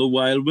maturing all the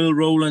while. Will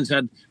Rowlands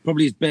had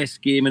probably his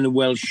best game in the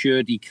Welsh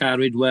shirt. He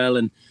carried well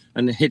and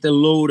hit a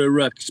load of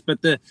rucks.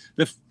 But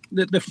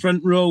the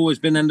front row has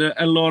been under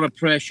a lot of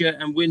pressure,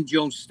 and Wyn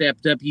Jones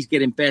stepped up. He's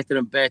getting better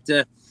and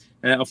better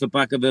off the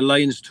back of the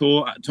Lions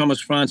tour. Thomas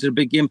France had a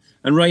big game.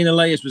 And Ryan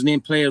Elias was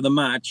named player of the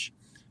match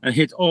and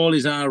hit all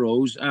his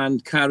arrows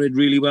and carried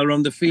really well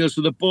around the field.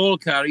 So the ball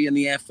carry and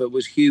the effort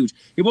was huge.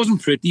 It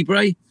wasn't pretty,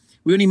 Bray.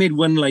 We only made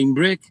 1 line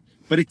break,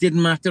 but it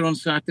didn't matter on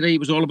Saturday. It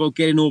was all about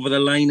getting over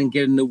the line and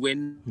getting the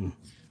win.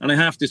 And I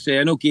have to say,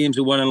 I know games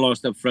are won and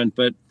lost up front,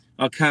 but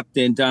our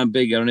captain, Dan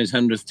Biggar, on his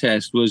 100th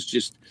test was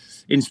just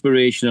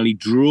inspirational. He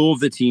drove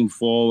the team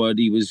forward.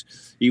 He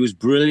was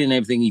brilliant in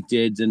everything he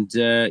did. And,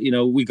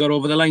 we got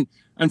over the line.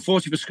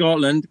 Unfortunately for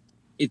Scotland,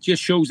 it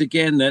just shows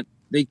again that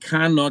they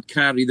cannot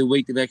carry the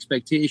weight of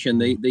expectation.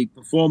 They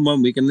perform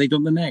one week and they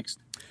don't the next.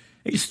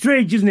 It's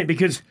strange, isn't it?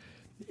 Because,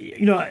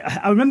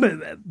 I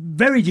remember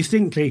very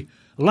distinctly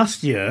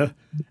last year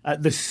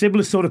at the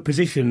similar sort of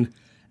position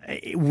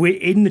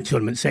in the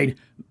tournament saying,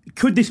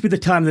 could this be the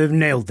time they've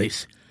nailed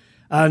this?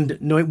 And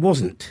no, it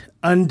wasn't.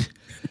 And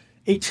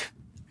I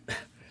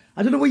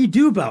don't know what you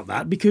do about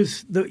that,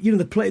 because the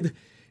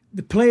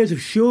players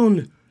have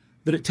shown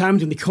that at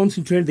times when they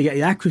concentrate, they get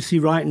the accuracy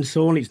right and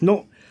so on. It's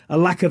not a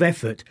lack of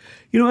effort.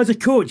 As a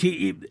coach,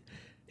 it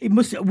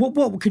must.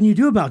 What can you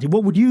do about it?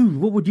 What would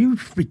you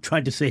be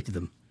trying to say to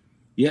them?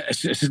 Yeah,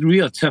 it's a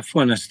real tough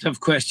one. It's a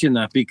tough question,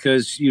 that,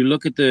 because you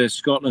look at the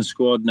Scotland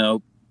squad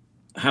now.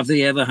 Have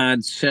they ever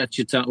had such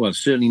a talent? Well,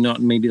 certainly not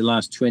in maybe the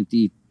last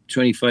 20,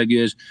 25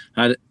 years,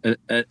 had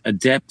a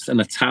depth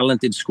and a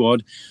talented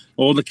squad.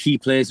 All the key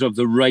players are of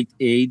the right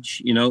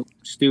age,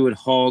 Stuart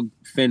Hogg,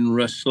 Finn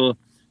Russell,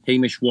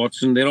 Hamish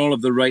Watson, they're all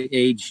of the right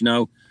age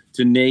now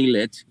to nail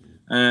it.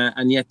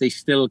 And yet they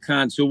still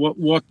can't. So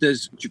what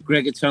does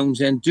Gregor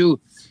Townsend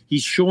do?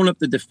 He's shown up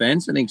the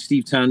defence. I think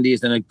Steve Tandy has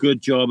done a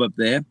good job up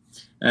there.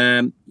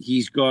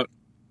 He's got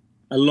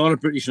a lot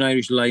of British and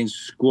Irish Lions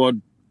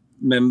squad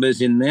members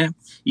in there.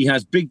 He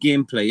has big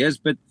game players,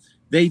 but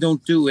they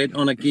don't do it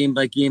on a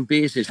game-by-game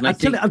basis. And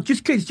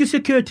it's just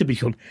occurred to me,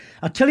 Sean.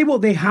 I'll tell you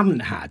what they haven't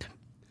had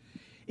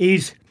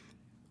is,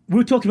 we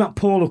were talking about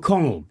Paul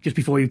O'Connell just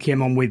before you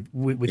came on with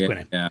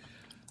Gwyneth. Yeah.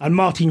 And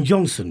Martin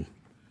Johnson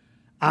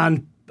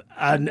and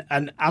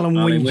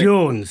Alan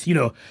Wynne-Jones,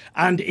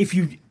 and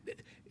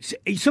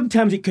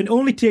sometimes it can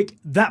only take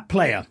that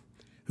player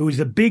who is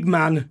a big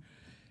man,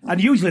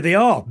 and usually they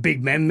are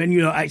big men,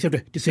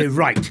 to say,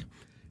 right,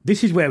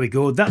 this is where we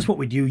go, that's what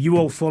we do, you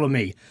all follow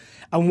me.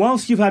 And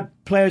whilst you've had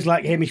players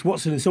like Hamish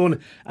Watson and so on,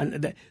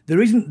 and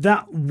there isn't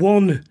that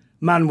one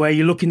man where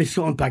you look in the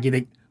Scotland pack, you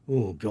think,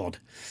 oh God,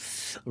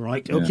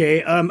 right,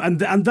 okay, and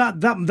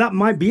that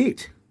might be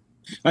it.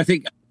 I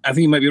think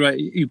you might be right.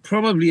 You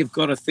probably have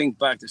got to think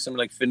back to someone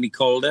like Finlay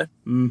Calder,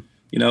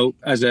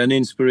 as an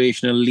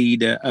inspirational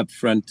leader up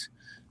front.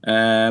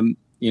 David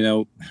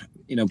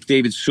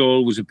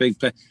Soul was a big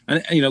player.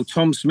 And,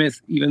 Tom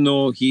Smith, even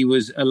though he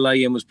was a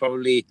Lion, was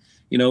probably,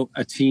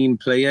 a team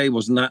player. He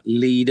wasn't that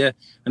leader.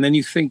 And then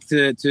you think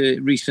to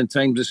recent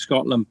times, the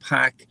Scotland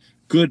pack,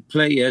 good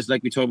players,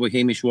 like we talked about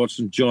Hamish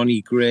Watson,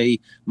 Johnny Gray,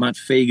 Matt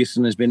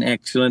Fagerson has been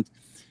excellent.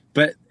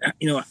 But,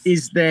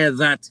 is there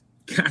that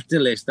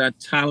catalyst, that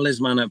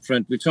talisman up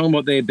front? We're talking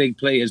about their big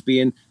players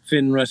being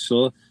Finn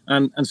Russell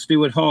and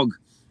Stuart Hogg.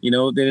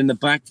 They're in the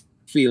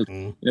backfield.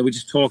 We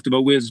just talked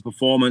about Wales'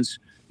 performance.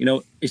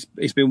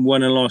 It's been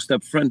won and lost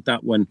up front,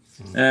 that one.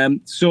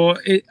 So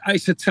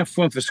it's a tough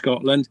one for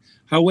Scotland.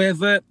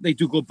 However, they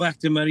do go back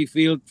to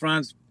Murrayfield.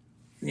 France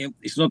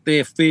it's not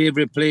their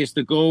favourite place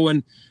to go,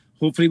 and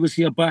hopefully we'll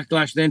see a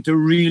backlash then to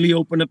really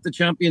open up the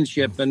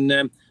championship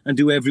and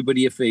do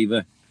everybody a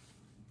favour.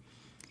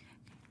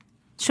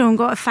 Sean,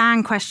 got a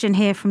fan question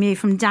here from you,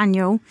 from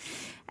Daniel.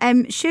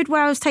 Should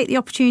Wales take the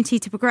opportunity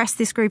to progress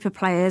this group of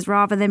players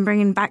rather than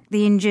bringing back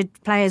the injured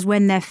players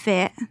when they're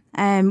fit?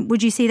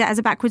 Would you see that as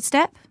a backward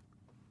step?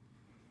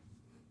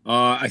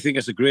 I think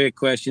that's a great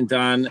question,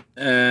 Dan.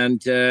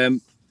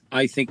 And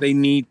I think they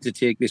need to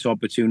take this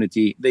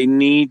opportunity. They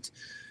need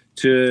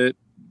to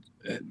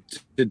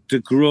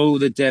grow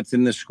the depth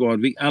in the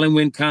squad. Alan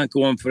Wynne can't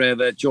go on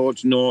forever.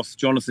 George North,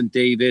 Jonathan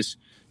Davis,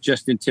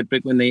 Justin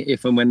Tipuric,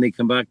 if and when they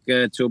come back,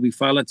 Toby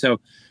Faletau.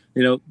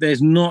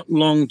 There's not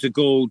long to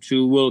go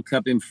to World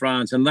Cup in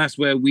France, and that's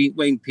where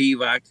Wayne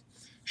Pivac,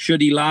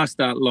 should he last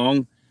that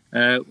long,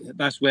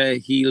 that's where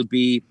he'll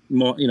be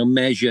more,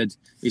 measured,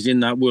 is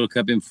in that World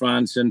Cup in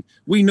France. And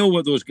we know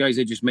what those guys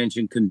I just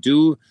mentioned can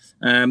do.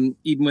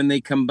 Even when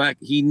they come back,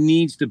 he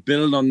needs to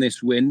build on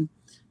this win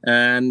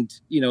and,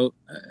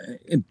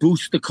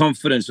 boost the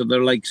confidence of the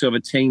likes of a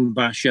Tame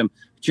Basham.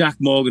 Jack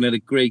Morgan had a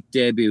great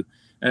debut.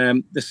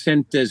 The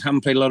centres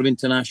haven't played a lot of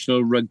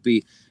international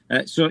rugby.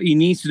 So he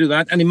needs to do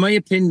that. And in my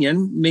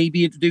opinion,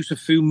 maybe introduce a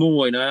few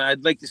more.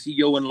 I'd like to see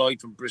Ioan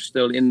Lloyd from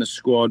Bristol in the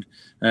squad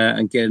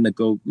and getting a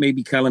go.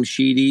 Maybe Callum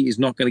Sheedy is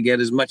not going to get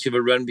as much of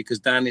a run because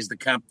Dan is the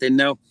captain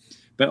now.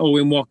 But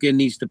Owen Watkin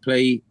needs to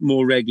play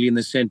more regularly in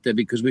the centre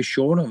because we're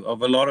short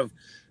of a lot of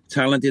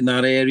talent in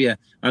that area.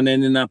 And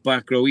then in that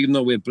back row, even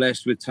though we're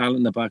blessed with talent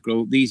in the back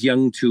row, these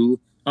young two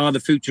are the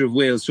future of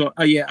Wales. So,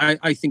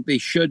 I think they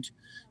should,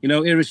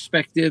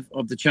 irrespective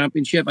of the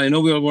championship. I know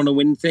we all want to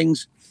win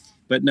things.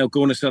 But now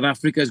going to South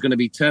Africa is going to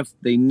be tough.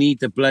 They need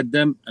to blood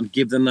them and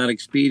give them that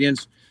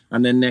experience.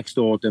 And then next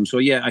autumn. So,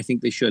 I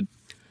think they should.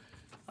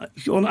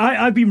 Sean,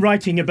 I've been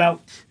writing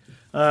about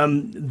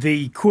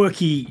the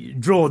quirky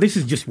draw. This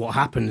is just what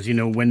happens,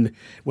 when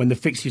the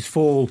fixtures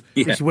fall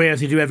this way,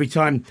 as they do every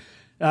time.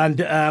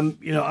 And,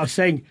 I was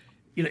saying,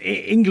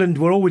 England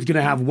were always going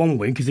to have one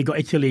win because they got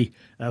Italy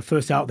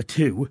first out of the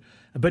two.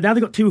 But now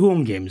they've got two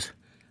home games.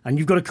 And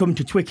you've got to come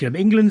to Twickenham.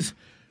 England's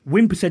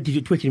win percentage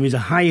at Twickenham is the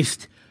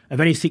highest of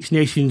any Six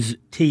Nations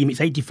team. It's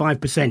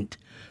 85%.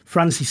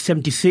 France is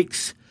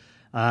 76%,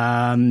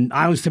 Ireland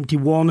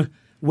 71%,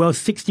 Wales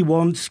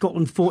 61%,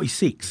 Scotland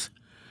 46%.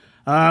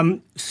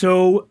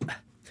 So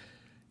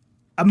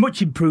a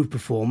much improved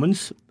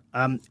performance.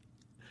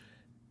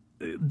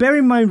 Bear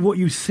in mind what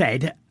you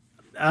said.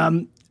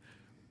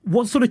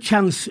 What sort of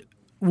chance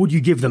would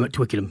you give them at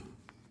Twickenham?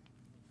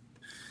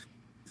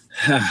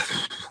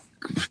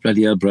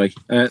 Bloody hell, Bry.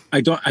 I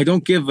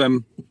don't give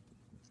them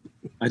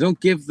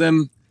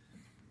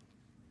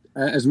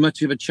as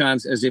much of a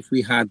chance as if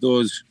we had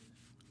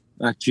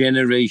that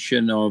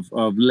generation of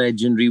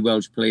legendary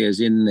Welsh players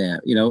in there.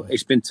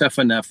 It's been tough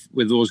enough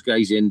with those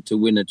guys in to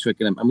win at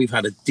Twickenham, and we've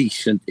had a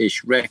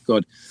decent-ish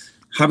record.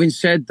 Having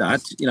said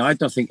that, I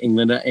don't think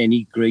England are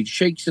any great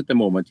shakes at the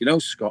moment.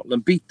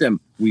 Scotland beat them.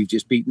 We've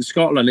just beaten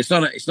Scotland. It's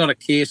not a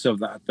case of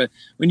that. But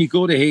when you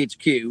go to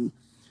HQ,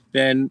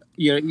 then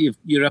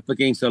you're up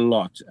against a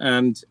lot.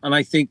 And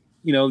I think,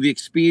 the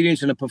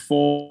experience and a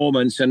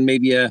performance and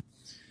maybe and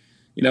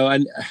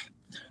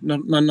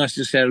not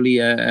necessarily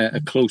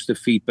a close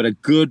defeat, but a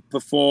good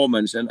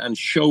performance and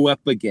show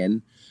up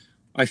again,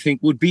 I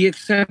think would be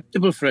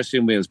acceptable for us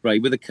in Wales,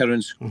 Brian, with the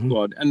current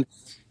squad. And,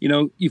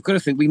 you've got to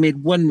think we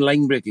made one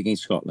line break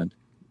against Scotland.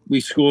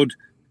 We scored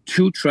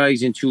 2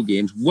 tries in 2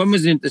 games. One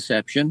was an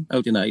interception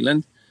out in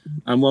Ireland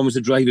and one was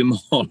a driving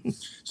maul.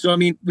 So,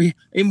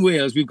 in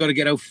Wales, we've got to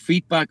get our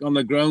feet back on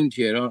the ground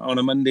here on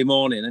a Monday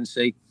morning and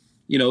say,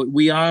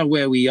 we are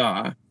where we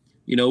are.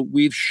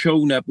 We've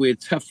shown up. We're a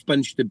tough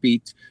bunch to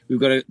beat. We've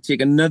got to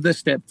take another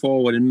step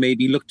forward and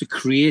maybe look to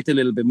create a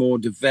little bit more,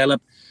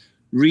 develop,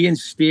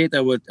 reinstate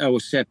our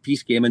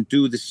set-piece game and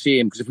do the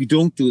same. Because if we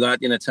don't do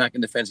that in attack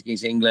and defence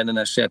against England and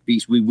our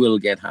set-piece, we will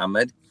get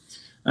hammered.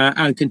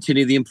 And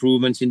continue the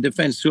improvements in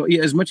defence. So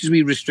as much as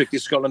we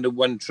restricted Scotland to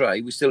 1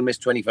 try, we still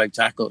missed 25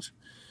 tackles.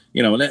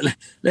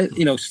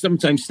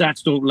 Sometimes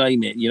stats don't lie,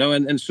 mate,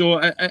 and so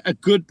a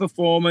good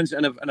performance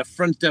and a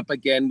front up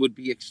again would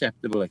be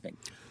acceptable, I think.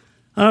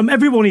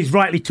 Everyone is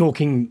rightly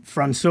talking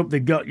France up.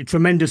 They've got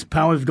tremendous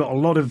power. They've got a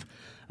lot of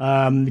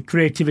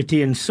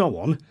creativity and so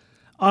on.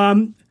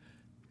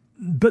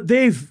 But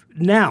they've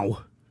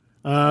now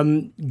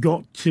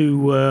got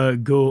to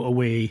go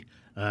away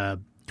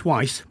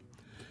twice.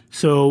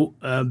 So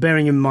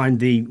bearing in mind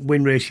the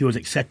win ratios,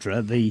 etc.,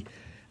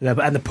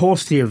 and the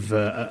paucity of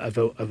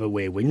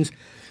away wins,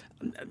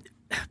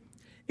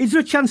 is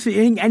there a chance that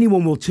you think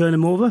anyone will turn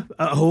them over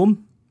at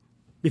home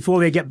before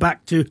they get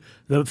back to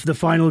the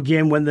final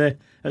game when they're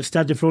at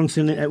Stade de France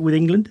with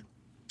England?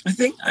 I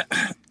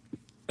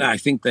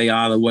think they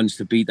are the ones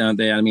to beat, aren't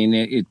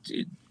they?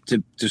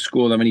 To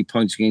score that many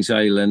points against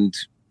Ireland,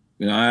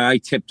 I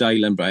tipped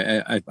Ireland, but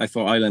I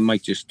thought Ireland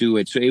might just do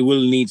it. So it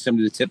will need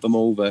somebody to tip them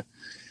over.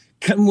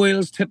 Can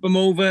Wales tip them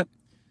over?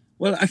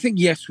 Well, I think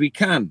yes, we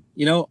can.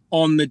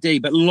 On the day,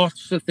 but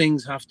lots of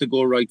things have to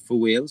go right for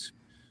Wales.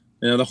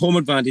 The home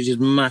advantage is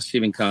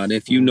massive in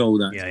Cardiff. You know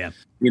that.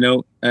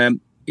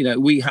 Yeah.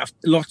 We have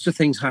lots of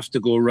things have to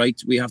go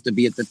right. We have to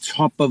be at the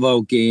top of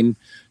our game,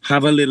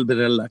 have a little bit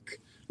of luck.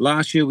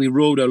 Last year we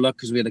rode our luck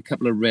because we had a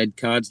couple of red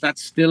cards. That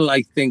still,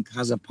 I think,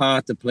 has a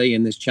part to play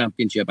in this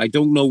championship. I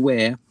don't know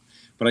where,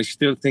 but I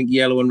still think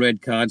yellow and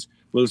red cards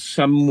will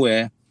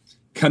somewhere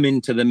come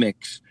into the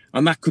mix.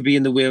 And that could be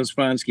in the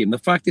Wales-France game. The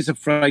fact it's a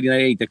Friday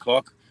night, 8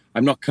 o'clock,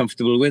 I'm not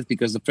comfortable with,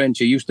 because the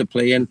French are used to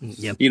playing,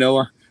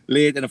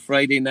 late on a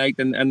Friday night,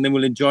 and then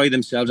will enjoy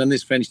themselves. And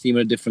this French team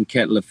are a different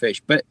kettle of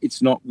fish. But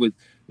it's not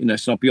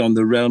it's not beyond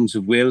the realms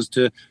of Wales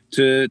to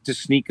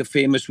sneak a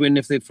famous win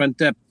if they front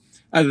up.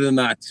 Other than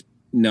that,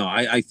 no,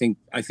 I think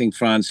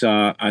France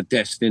are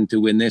destined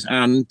to win this.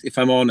 And if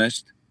I'm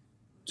honest,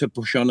 to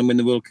push on and win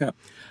the World Cup.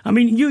 I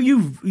mean,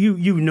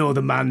 you know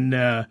the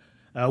man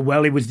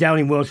well. He was down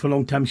in Wales for a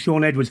long time,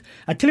 Shaun Edwards.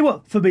 I tell you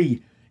what, for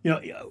me,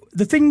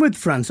 the thing with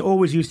France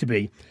always used to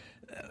be,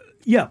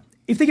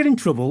 if they get in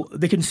trouble,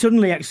 they can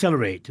suddenly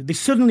accelerate. They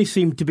suddenly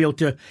seem to be able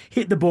to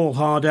hit the ball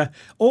harder,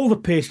 all the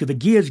pace, the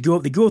gears go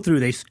up, they go through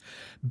this.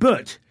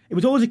 But it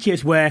was always a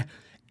case where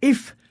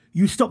if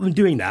you stop them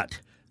doing that,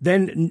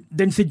 then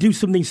they do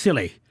something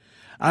silly.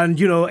 And,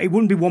 it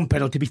wouldn't be one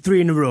penalty, it'd be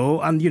 3 in a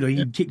row, and,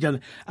 you kick down.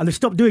 And they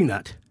stopped doing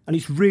that. And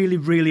it's really,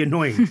 really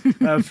annoying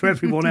for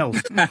everyone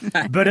else.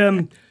 But,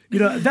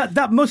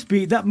 that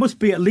must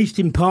be at least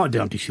in part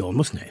down to Shaun,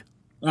 mustn't it?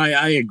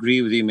 I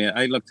agree with you, mate.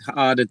 I looked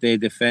hard at their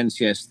defence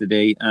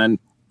yesterday, and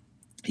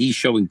he's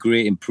showing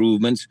great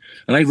improvements.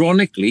 And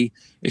ironically,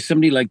 it's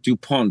somebody like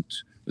Dupont,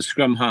 the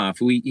scrum half,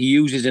 who he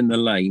uses in the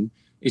line,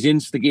 is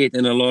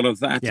instigating a lot of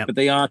that. Yep. But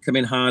they are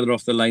coming harder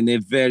off the line. They're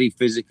very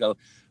physical.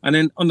 And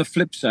then on the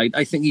flip side,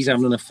 I think he's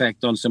having an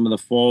effect on some of the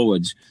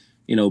forwards.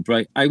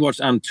 Bright. I watched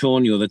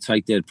Antonio, the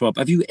tight end prop.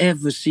 Have you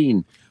ever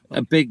seen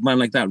a big man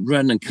like that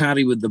run and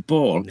carry with the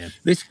ball? Yeah.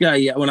 This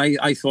guy, when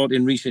I thought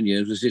in recent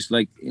years, was just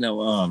like,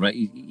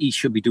 he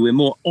should be doing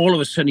more. All of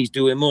a sudden, he's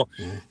doing more.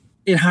 Yeah.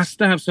 It has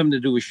to have something to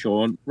do with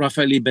Shaun.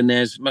 Rafael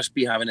Ibanez must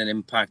be having an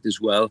impact as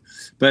well.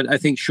 But I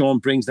think Shaun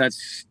brings that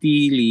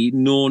steely,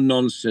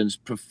 no-nonsense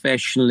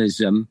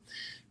professionalism,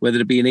 whether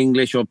it be in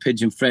English or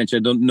Pidgin French, I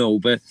don't know.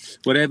 But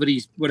whatever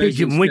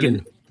Pidgin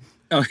Wigan.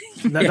 Oh,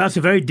 yeah. That's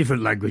a very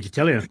different language, I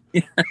tell you.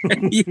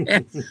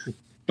 Yeah.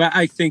 But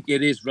I think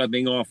it is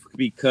rubbing off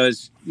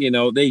because,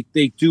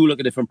 they do look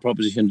at different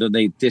propositions, don't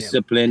they?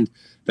 Disciplined,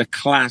 the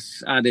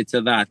class added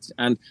to that.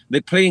 And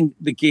they're playing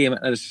the game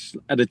at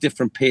a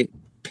different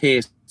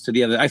pace to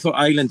the other. I thought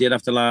Ireland did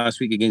after last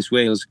week against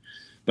Wales,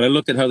 but I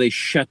looked at how they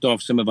shut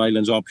off some of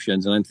Ireland's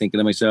options, and I'm thinking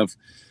to myself,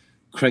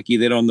 crikey,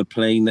 they're on the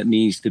plane that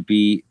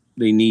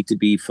they need to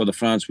be for the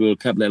France World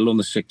Cup, let alone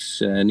the Six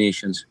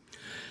Nations.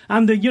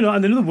 And and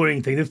another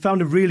worrying thing, they've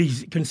found a really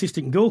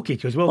consistent goal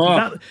kicker as well.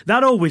 Oh.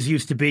 That always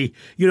used to be,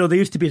 they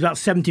used to be about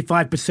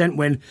 75%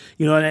 when,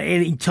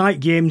 in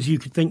tight games you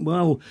could think,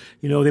 well,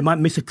 they might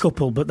miss a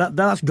couple, but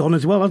that's gone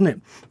as well, hasn't it?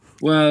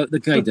 Well, the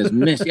guy does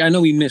miss. I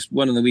know he missed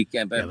one on the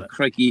weekend, but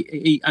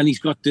crikey, and he's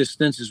got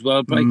distance as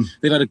well.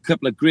 They've had a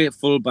couple of great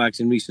fullbacks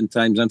in recent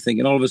times. I'm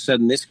thinking all of a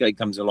sudden this guy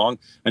comes along,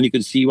 and you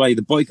can see why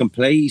the boy can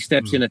play. He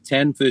steps in at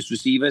 10 first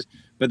receivers,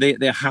 but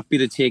they're happy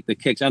to take the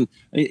kicks. And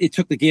it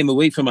took the game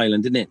away from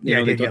Ireland, didn't it?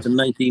 They got to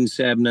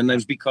 19-7, and that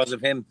was because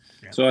of him.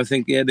 Yeah. So I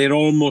think they're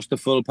almost a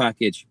full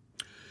package.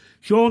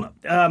 Shaun,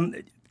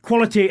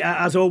 quality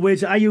as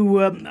always. Are you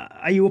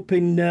up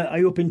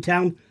in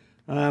town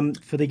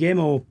for the game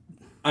or?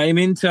 I'm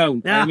in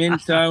town.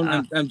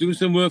 I'm doing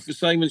some work for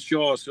Simon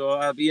Shaw, so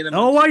I'll be in a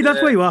minute. Oh, right,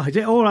 that's where you are. Is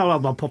it? Oh,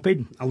 I'll pop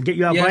in. I'll get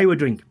you out buy you a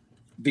drink.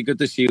 Be good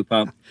to see you,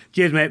 pal.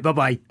 Cheers, mate.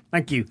 Bye-bye.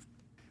 Thank you.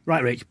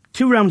 Right, Rich.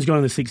 2 rounds gone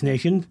in the Six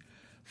Nations.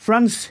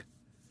 France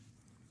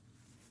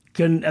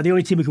are the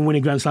only team who can win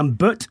a Grand Slam,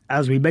 but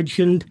as we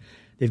mentioned,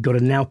 they've got to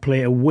now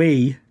play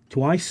away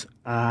twice.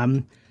 How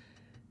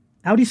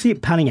do you see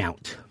it panning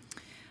out?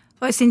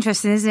 Well, it's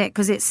interesting, isn't it?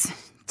 Because it's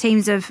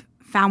teams have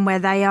found where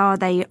they are.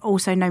 They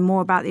also know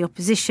more about the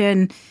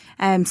opposition.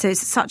 So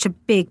it's such a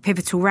big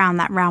pivotal round,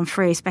 that round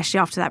 3, especially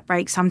after that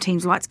break. Some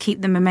teams like to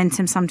keep the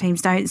momentum, some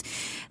teams don't.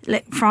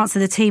 France are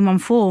the team on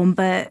form,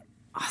 but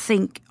I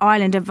think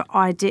Ireland have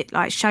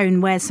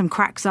shown where some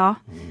cracks are.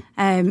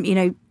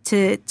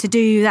 To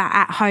do that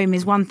at home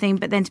is one thing,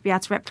 but then to be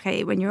able to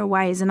replicate it when you're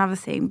away is another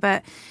thing.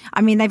 But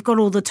I mean, they've got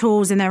all the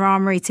tools in their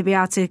armoury to be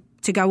able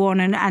to go on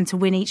and to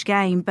win each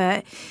game.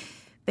 But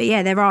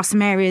yeah, there are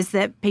some areas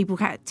that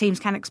teams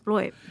can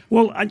exploit.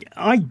 Well,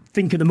 I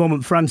think at the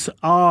moment France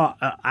are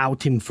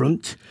out in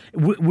front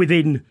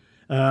within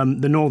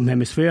the Northern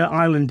Hemisphere.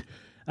 Ireland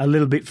a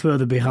little bit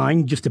further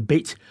behind, just a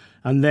bit.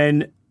 And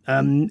then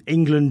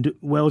England,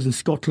 Wales and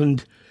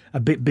Scotland a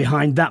bit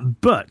behind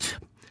that. But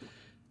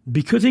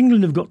because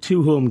England have got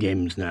 2 home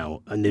games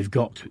now and they've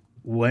got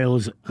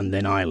Wales and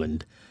then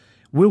Ireland,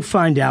 we'll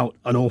find out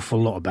an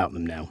awful lot about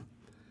them now.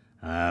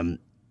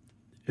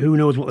 Who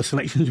knows what the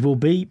selections will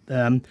be?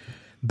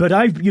 But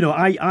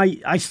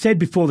I said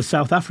before the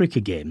South Africa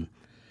game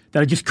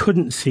that I just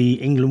couldn't see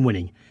England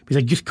winning because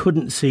I just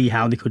couldn't see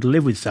how they could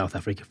live with South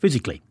Africa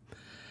physically.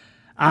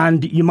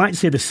 And you might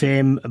say the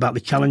same about the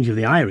challenge of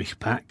the Irish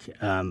pack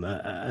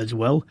as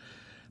well.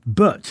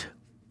 But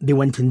they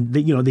went and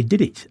they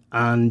did it.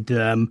 And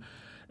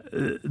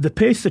the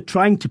pace they're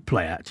trying to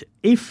play at,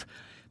 if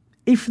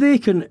they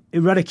can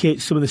eradicate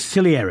some of the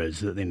silly errors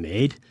that they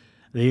made,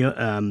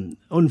 the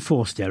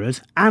unforced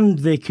errors, and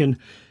they can,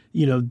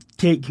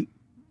 take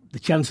the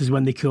chances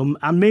when they come,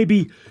 and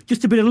maybe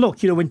just a bit of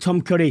luck, when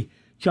Tom Curry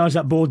charged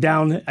that ball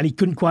down and he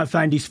couldn't quite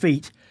find his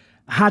feet,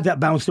 had that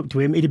bounced up to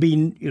him, he'd have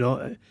been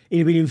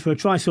in for a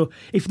try. So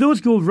if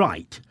those go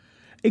right,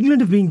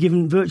 England have been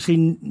given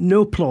virtually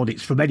no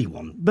plaudits from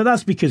anyone, but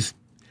that's because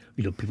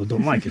people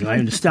don't like it. I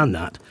understand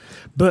that,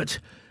 but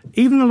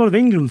even a lot of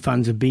England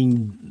fans have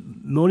been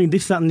moaning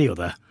this, that, and the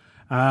other.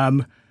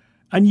 And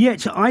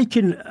yet I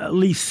can at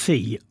least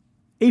see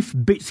if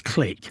bits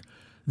click,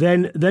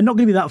 then they're not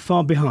going to be that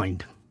far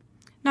behind.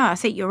 No, I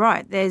think you're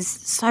right. There's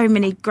so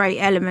many great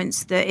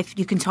elements that if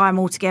you can tie them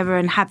all together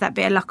and have that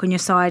bit of luck on your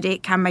side,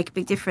 it can make a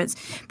big difference.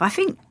 But I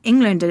think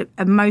England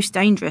are most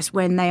dangerous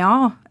when they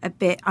are a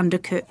bit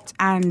undercooked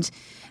and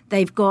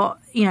they've got,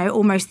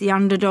 almost the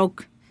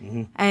underdog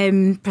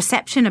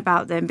perception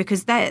about them,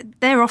 because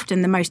they're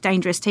often the most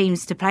dangerous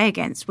teams to play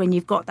against when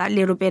you've got that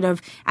little bit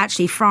of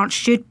actually France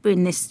should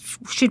win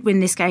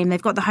this game. They've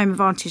got the home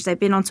advantage. They've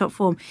been on top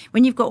form.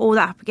 When you've got all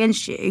that up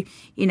against you,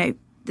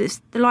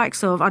 the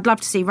likes of, I'd love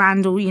to see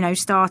Randall,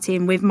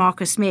 starting with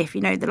Marcus Smith,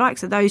 the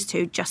likes of those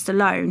two just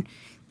alone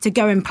to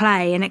go and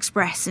play and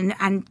express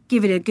and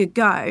give it a good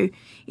go,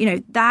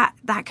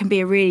 that can be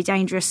a really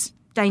dangerous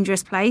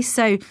place.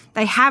 So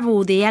they have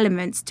all the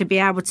elements to be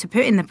able to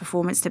put in the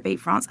performance to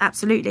beat France,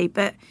 absolutely.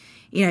 But,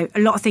 a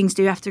lot of things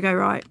do have to go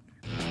right.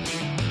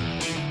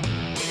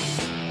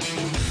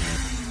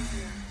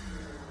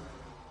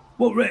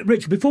 Well,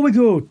 Rich, before we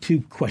go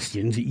to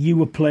questions, you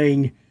were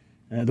playing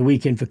the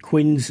weekend for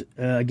Quins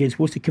against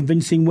Worcester.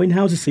 Convincing win.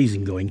 How's the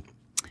season going?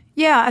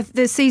 Yeah,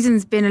 the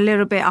season's been a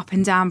little bit up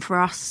and down for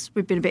us.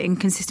 We've been a bit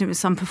inconsistent with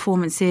some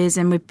performances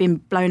and we've been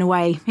blown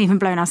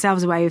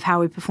ourselves away with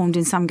how we performed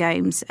in some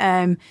games.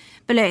 But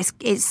look,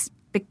 it's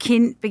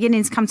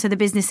beginning to come to the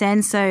business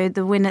end, so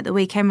the win at the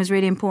weekend was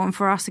really important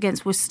for us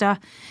against Worcester.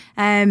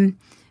 But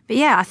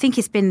yeah, I think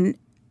it's been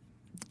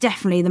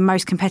definitely the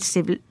most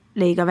competitive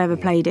league I've ever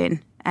played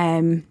in.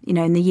 In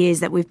the years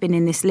that we've been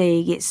in this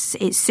league,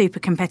 it's super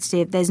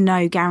competitive. There's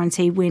no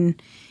guaranteed win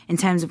in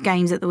terms of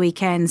games at the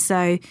weekend.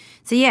 So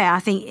yeah, I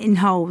think in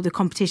whole the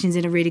competition's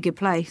in a really good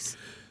place.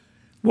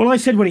 Well, I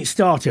said when it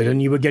started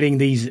and you were getting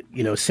these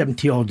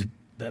 70-odd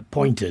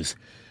pointers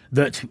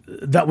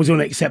that was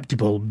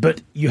unacceptable,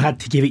 but you had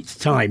to give it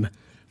time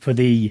for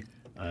the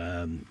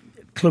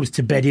clubs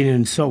to bed in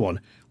and so on.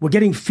 We're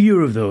getting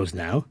fewer of those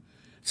now,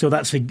 so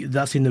that's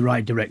in the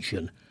right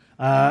direction.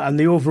 And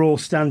the overall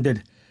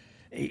standard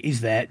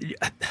is there.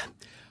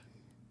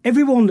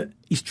 Everyone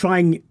is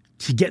trying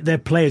to get their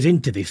players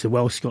into this, the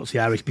Welsh, Scots, the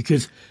Irish,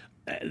 because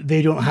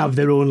they don't have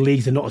their own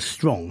leagues, they're not as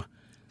strong.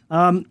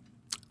 And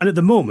at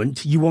the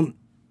moment, you want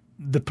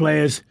the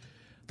players,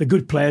 the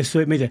good players, so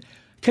it makes it.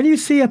 Can you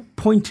see a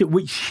point at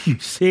which you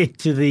say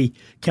to the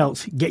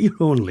Celts, get your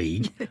own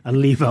league and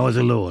leave ours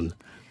alone?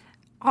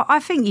 I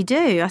think you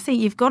do. I think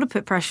you've got to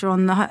put pressure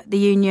on the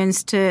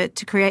unions to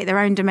create their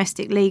own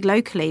domestic league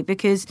locally,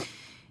 because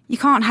you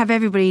can't have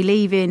everybody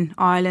leaving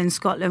Ireland,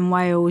 Scotland,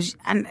 Wales,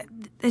 and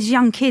there's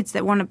young kids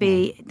that want to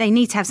be, they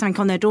need to have something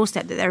on their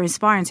doorstep that they're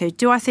inspiring to.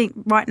 Do I think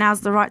right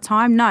now's the right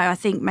time? No, I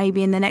think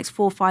maybe in the next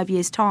 4 or 5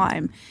 years'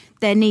 time,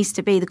 there needs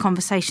to be the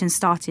conversation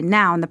starting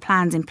now and the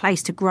plans in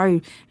place to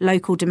grow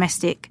local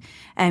domestic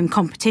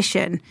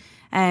competition.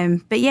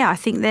 But yeah, I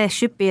think there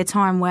should be a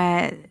time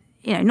where,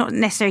 not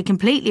necessarily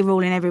completely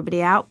ruling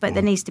everybody out, but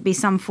there needs to be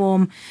some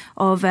form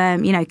of,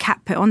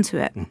 cap put onto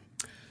it.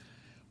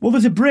 Well,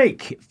 there's a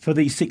break for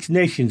the Six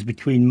Nations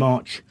between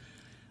March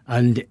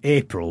and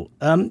April.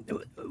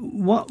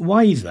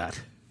 Why is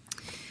that?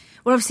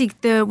 Well, obviously,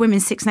 the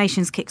Women's Six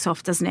Nations kicks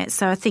off, doesn't it?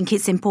 So I think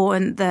it's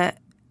important that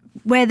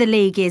where the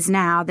league is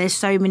now, there's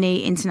so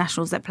many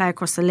internationals that play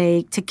across the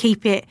league, to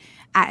keep it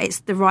at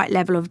the right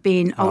level of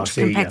being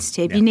ultra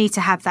competitive. Yeah. You need to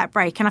have that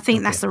break. And I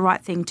think that's the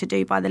right thing to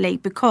do by the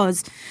league,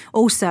 because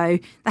also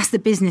that's the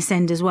business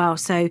end as well.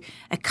 So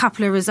a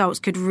couple of results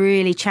could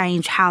really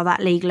change how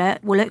that league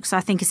will look. So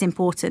I think it's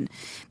important.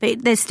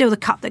 But there's still the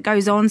cup that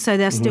goes on. So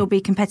there'll still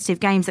be competitive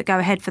games that go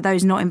ahead for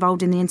those not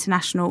involved in the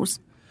internationals.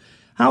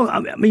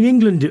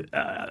 England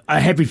are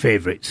heavy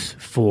favourites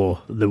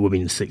for the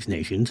Women's Six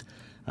Nations.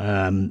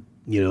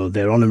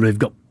 They're on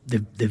them.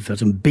 They've had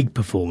some big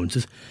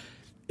performances.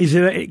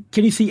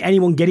 Can you see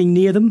anyone getting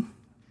near them?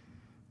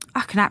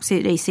 I can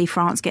absolutely see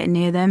France getting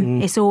near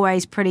them. It's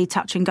always pretty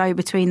touch and go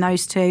between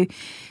those two.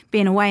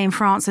 Being away in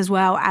France as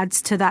well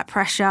adds to that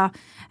pressure.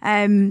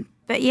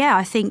 But yeah,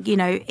 I think,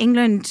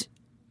 England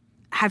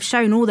have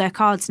shown all their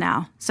cards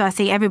now. So I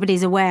think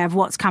everybody's aware of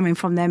what's coming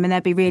from them and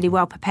they'll be really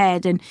well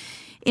prepared. And,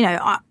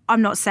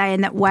 I'm not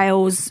saying that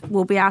Wales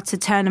will be able to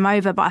turn them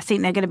over, but I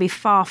think they're going to be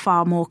far,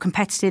 far more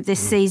competitive this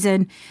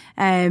season.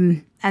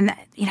 And And,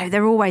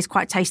 they're always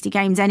quite tasty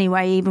games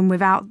anyway, even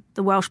without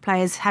the Welsh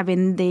players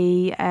having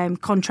the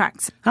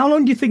contracts. How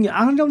long do you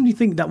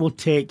think that will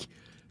take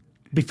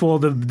before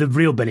the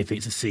real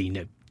benefits are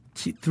seen?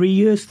 3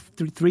 years?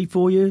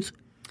 4 years?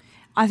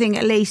 I think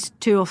at least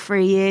 2 or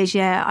 3 years,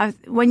 yeah.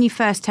 When you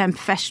first turn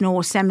professional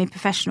or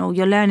semi-professional,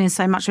 you're learning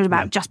so much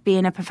about just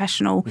being a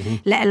professional,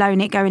 let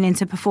alone it going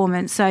into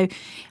performance. So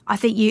I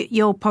think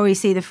you'll probably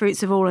see the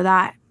fruits of all of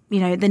that,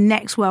 the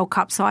next World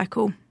Cup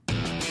cycle.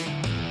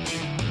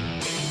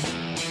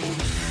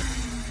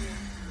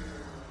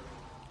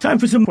 Time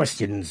for some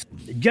questions.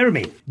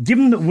 Jeremy,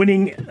 given that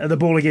winning the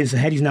ball against the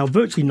head is now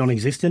virtually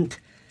non-existent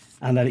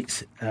and that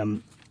it's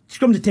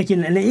scrums are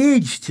taking an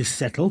age to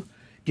settle,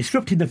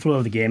 disrupting the flow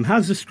of the game,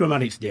 has the scrum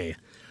had its day?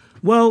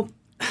 Well,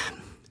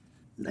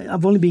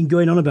 I've only been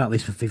going on about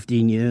this for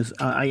 15 years.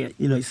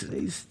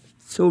 It's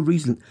so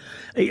recent.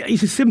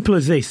 It's as simple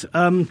as this.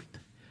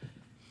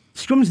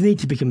 Scrums need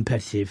to be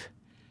competitive.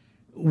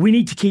 We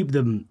need to keep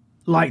them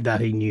like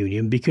that in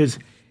Union because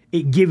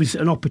it gives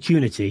an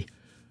opportunity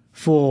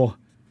for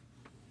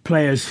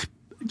players.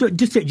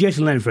 Just take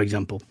Jason Lennon, for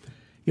example.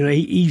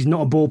 He's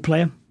not a ball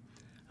player.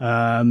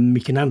 He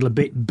can handle a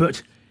bit,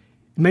 but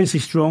immensely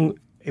strong,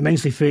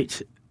 immensely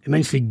fit,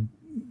 immensely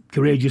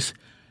courageous,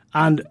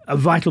 and a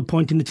vital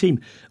point in the team.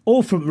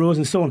 All front rows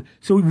and so on.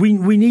 So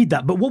we need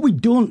that. But what we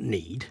don't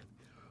need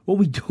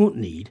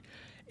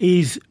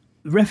is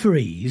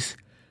referees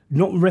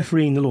not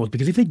refereeing the laws,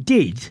 because if they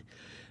did,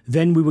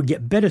 then we would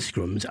get better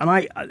scrums.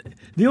 And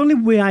the only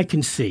way I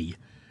can see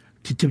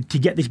to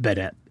get this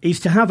better is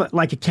to have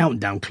a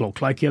countdown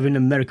clock like you have in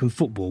American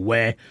football,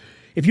 where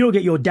if you don't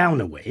get your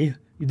down away,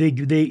 they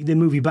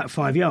move you back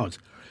 5 yards.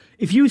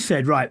 If you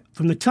said, right,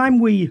 from the time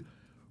the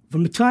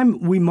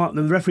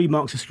referee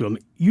marks a scrum,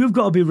 you've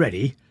got to be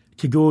ready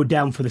to go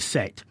down for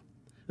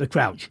the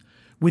crouch,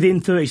 within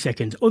 30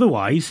 seconds.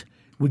 Otherwise,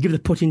 we give the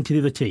put into the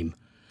other team.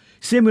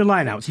 Same with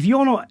lineouts. If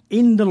you're not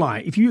in the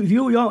line, if your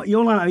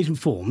lineout isn't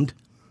formed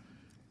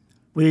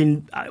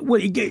within,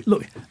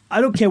 look, I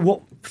don't care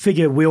what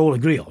figure we all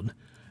agree on.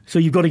 So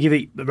you've got to give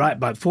it right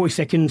about 40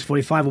 seconds,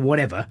 45 or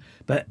whatever.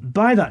 But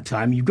by that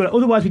time, you've got to,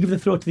 otherwise we give the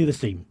throw to the other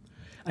team.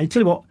 And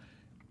tell you what,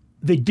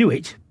 they do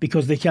it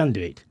because they can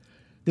do it.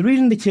 The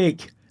reason they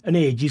take an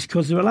age is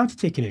because they're allowed to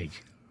take an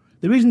age.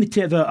 The reason they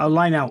take a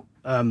line-out,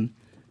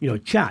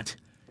 chat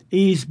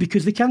is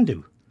because they can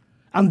do.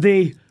 And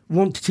they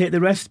want to take the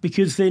rest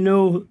because they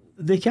know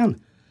they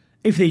can.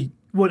 If they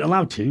weren't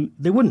allowed to,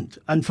 they wouldn't.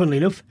 And funnily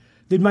enough,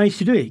 they'd manage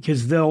to do it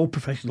because they're all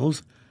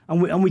professionals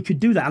and we could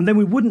do that. And then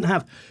we wouldn't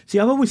have... See,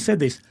 I've always said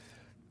this.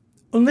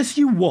 Unless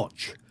you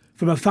watch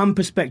from a fan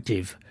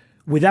perspective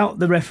without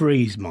the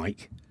referees,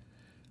 Mike,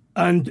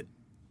 and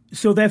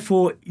so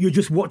therefore you're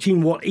just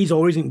watching what is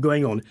or isn't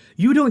going on,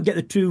 you don't get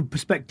the true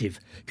perspective.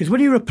 Because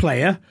when you're a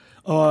player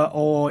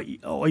or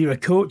you're a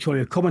coach or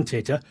you're a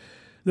commentator,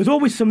 there's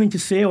always something to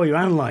say or you're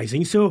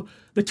analysing, so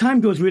the time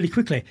goes really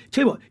quickly.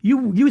 Tell you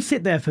what, you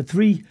sit there for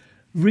 3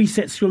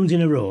 reset scrums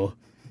in a row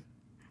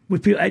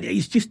with people.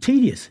 It's just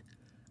tedious,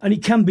 and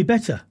it can be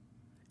better.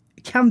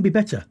 It can be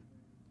better.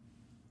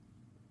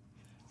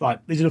 Right,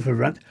 there's enough of a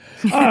rant.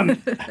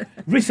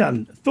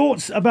 Rissan,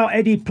 thoughts about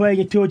Eddie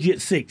playing Itoje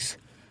at 6?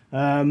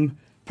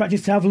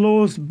 Practice to have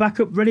Laws back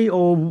up ready,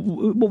 or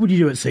what would you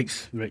do at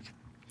 6, Rich?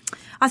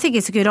 I think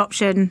it's a good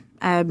option,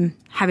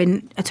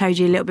 having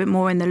Itoje a little bit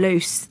more in the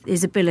loose.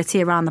 His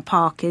ability around the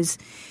park is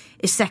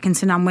second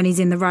to none when he's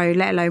in the row,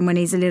 let alone when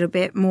he's a little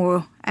bit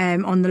more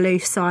on the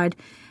loose side.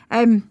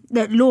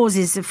 Laws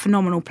is a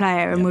phenomenal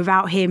player, and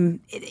without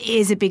him, it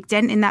is a big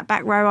dent in that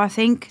back row, I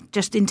think,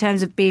 just in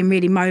terms of being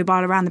really mobile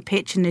around the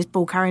pitch and his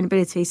ball carrying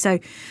ability. So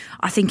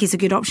I think it's a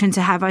good option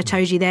to have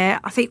Itoje there.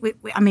 I think,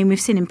 we've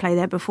seen him play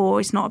there before.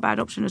 It's not a bad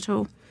option at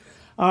all.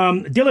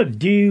 Dylan,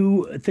 do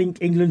you think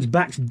England's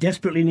backs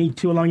desperately need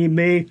Tuolangi,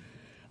 May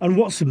and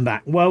Watson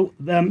back? Well,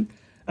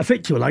 a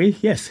fit Tuolangi,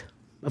 yes,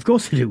 of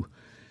course they do.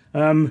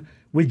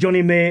 With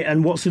Johnny May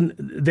and Watson,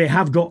 they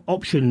have got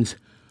options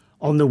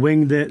on the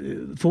wing.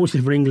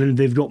 Fortunately for England,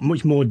 they've got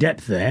much more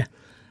depth there,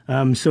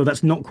 so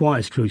that's not quite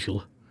as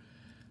crucial.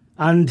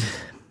 And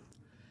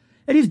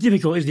it is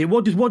difficult, isn't it?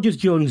 What does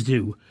Jones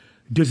do?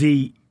 Does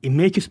he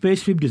make a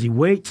space for him? Does he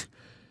wait?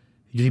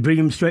 Does he bring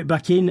him straight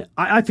back in?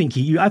 I think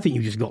you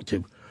just got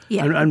to.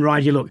 Yeah. And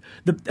ride your luck.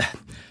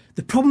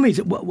 The problem is,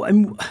 is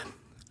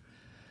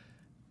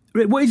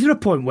there a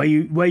point where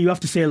you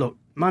have to say, look,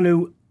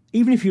 Manu,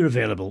 even if you're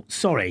available,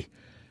 sorry,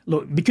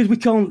 look, because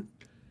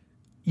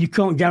you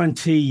can't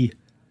guarantee,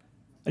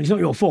 and it's not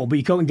your fault, but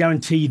you can't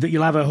guarantee that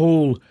you'll have a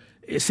whole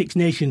Six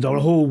Nations or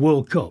a whole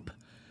World Cup.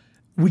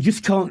 We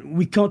can't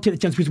take the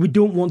chance because we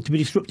don't want to be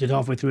disrupted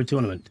halfway through a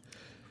tournament,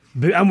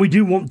 and we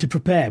do want to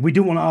prepare. We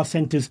do want our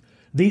centres.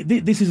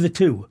 This is the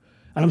two,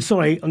 and I'm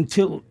sorry.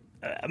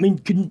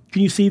 Can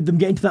you see them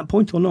getting to that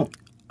point or not?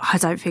 I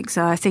don't think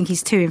so. I think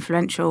he's too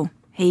influential.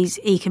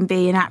 He can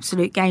be an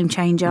absolute game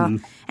changer,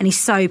 and he's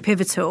so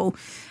pivotal.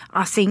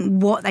 I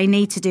think what they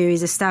need to do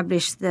is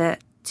establish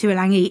that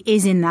Tuolangi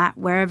is in that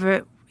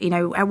wherever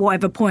at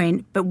whatever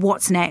point, but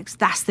what's next?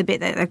 That's the bit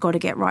that they've got to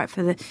get right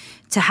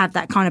to have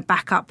that kind of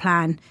backup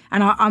plan.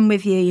 And I'm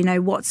with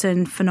you,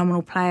 Watson,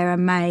 phenomenal player,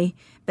 and May,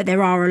 but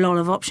there are a lot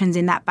of options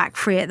in that back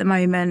three at the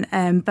moment.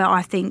 But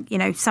I think,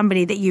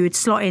 somebody that you would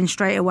slot in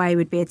straight away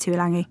would be a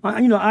Tuilagi.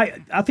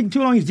 I think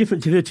Tuilagi is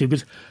different to the two,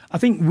 because I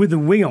think with the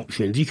wing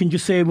options, you can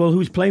just say, well,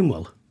 who's playing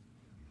well?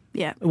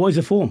 Yeah. What is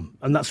the form?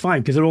 And that's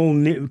fine, because they're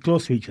all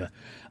close to each other.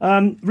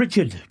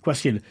 Richard,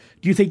 question.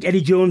 Do you think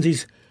Eddie Jones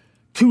is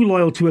too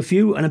loyal to a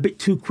few and a bit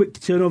too quick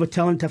to turn over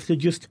talent after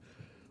just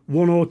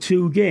one or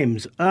two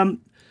games? To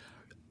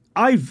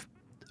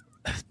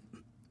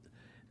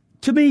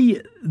me,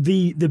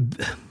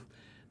 the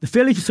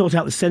failure to sort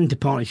out the centre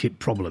partnership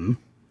problem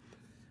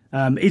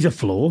is a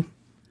flaw.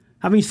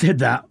 Having said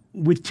that,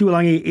 with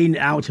Tuilagi in,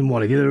 out and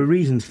whatever, there are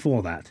reasons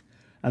for that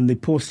and the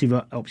positive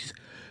options.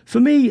 For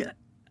me,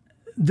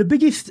 the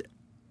biggest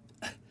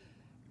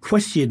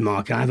question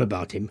mark I have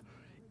about him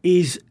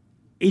is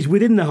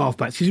within the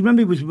halfbacks. Because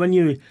remember, it was when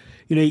you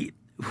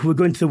were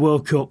going to the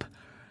World Cup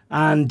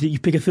and you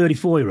pick a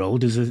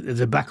 34-year-old as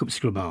a backup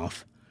scrum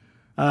half,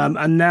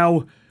 and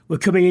now we're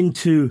coming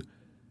into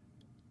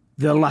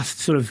the last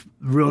sort of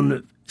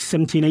run,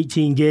 17,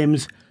 18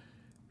 games.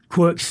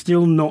 Quirk's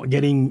still not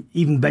getting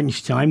even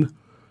bench time.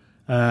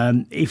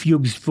 If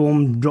Hughes'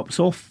 form drops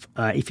off,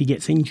 if he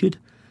gets injured,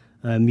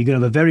 you're going to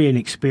have a very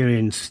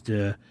inexperienced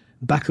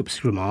backup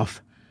scrum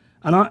half.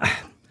 And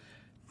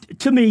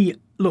to me,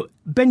 look,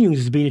 Ben Youngs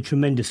has been a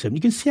tremendous servant.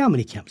 You can see how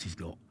many caps he's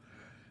got.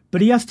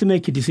 But he has to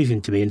make a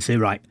decision to me and say,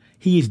 right,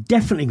 he is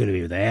definitely going to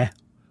be there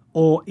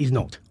or he's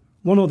not.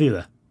 One or the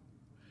other.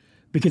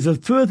 Because the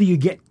further you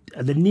get,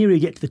 the nearer you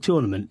get to the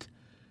tournament,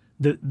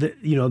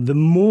 the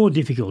more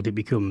difficult it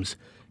becomes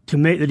to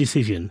make the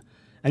decision.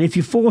 And if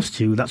you're forced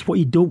to, that's what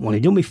you don't want.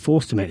 You don't be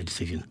forced to make the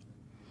decision.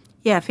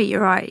 Yeah, I think you're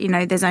right.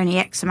 There's only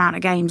X amount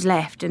of games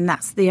left, and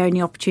that's the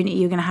only opportunity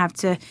you're going to have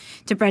to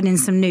bring in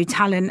some new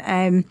talent.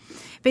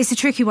 But it's a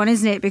tricky one,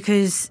 isn't it?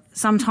 Because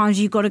sometimes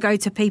you've got to go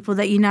to people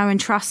that you know and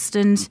trust,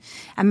 and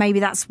maybe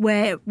that's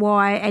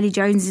why Eddie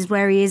Jones is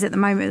where he is at the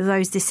moment with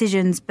those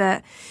decisions.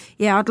 But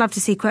yeah, I'd love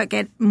to see Quirk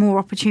get more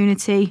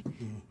opportunity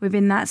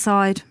within that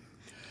side.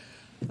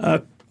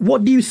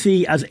 What do you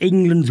see as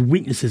England's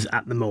weaknesses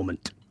at the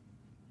moment?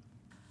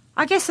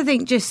 I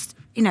think just,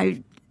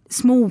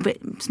 small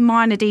bit,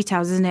 minor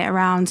details, isn't it,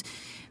 around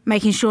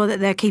making sure that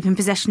they're keeping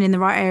possession in the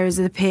right areas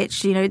of the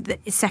pitch. The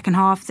second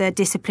half, their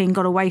discipline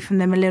got away from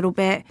them a little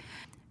bit.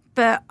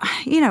 But,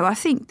 I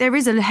think there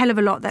is a hell of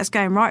a lot that's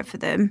going right for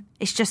them.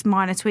 It's just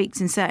minor tweaks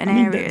in certain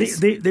areas.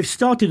 They've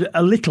started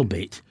a little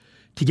bit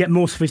to get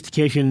more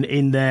sophistication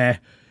in their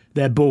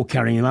ball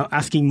carrying,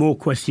 asking more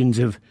questions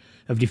of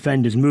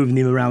defenders, moving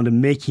them around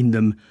and making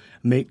them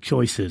make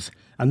choices.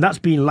 And that's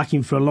been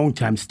lacking for a long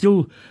time.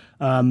 Still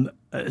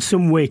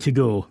some way to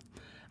go.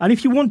 And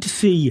if you want to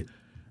see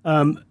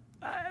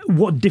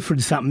what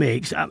difference that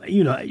makes,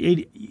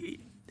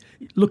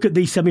 look at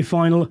the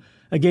semi-final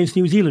against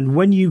New Zealand.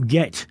 When you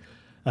get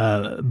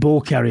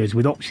ball carriers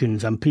with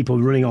options and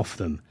people running off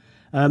them,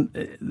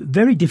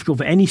 very difficult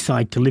for any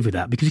side to live with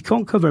that because you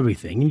can't cover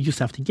everything and you just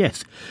have to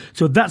guess.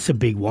 So that's a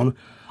big one.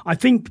 I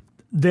think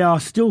they are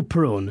still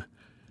prone,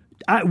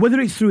 whether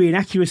it's through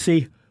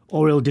inaccuracy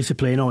or ill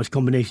discipline or it's a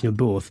combination of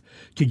both,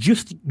 to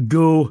just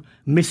go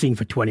missing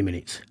for 20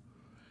 minutes.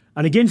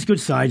 And against good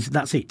sides,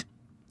 that's it.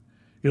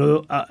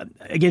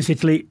 Against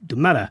Italy,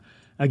 doesn't matter.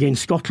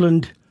 Against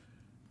Scotland,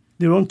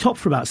 they were on top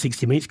for about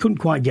 60 minutes, couldn't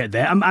quite get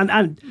there.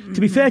 And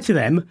to be fair to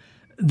them,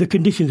 the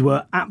conditions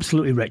were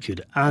absolutely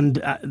wretched, and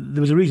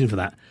there was a reason for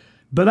that.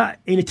 But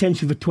that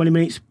inattention for 20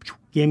 minutes,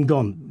 game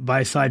gone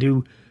by a side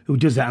who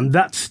does that. And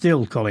that's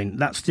still, Colin,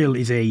 that still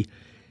is a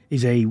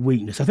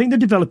weakness. I think they're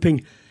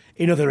developing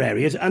in other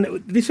areas. And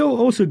this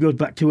also goes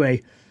back to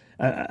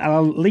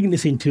I'll link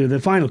this into the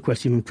final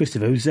question from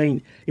Christopher, who's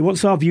saying he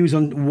wants our views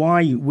on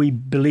why we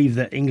believe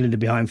that England are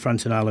behind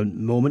France and Ireland at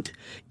the moment,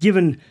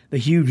 given the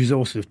huge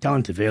resources of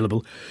talent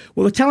available.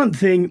 Well, the talent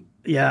thing,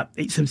 yeah,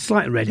 it's a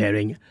slight red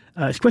herring.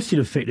 It's a question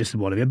of fitness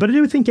and whatever. But I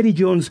do think Eddie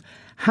Jones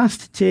has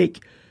to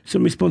take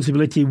some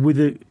responsibility with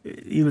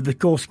the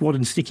core squad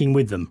and sticking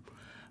with them.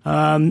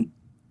 And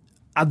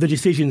the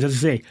decisions, as I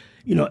say,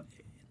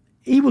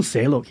 he will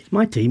say, look, it's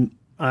my team.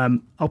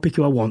 I'll pick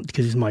who I want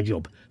because it's my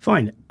job.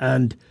 Fine.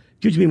 And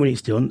judge me when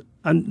it's done.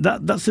 And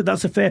that's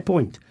a fair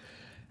point.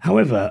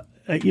 However,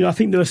 I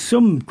think there are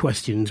some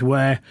questions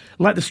where,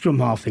 like the scrum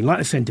half thing, like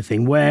the centre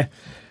thing, where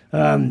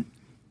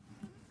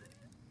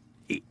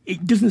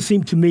it doesn't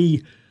seem to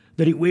me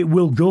that it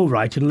will go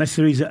right unless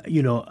there is,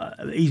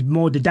 he's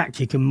more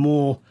didactic and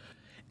more.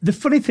 The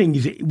funny thing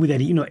is with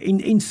Eddie,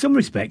 in some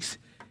respects,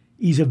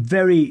 he's a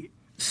very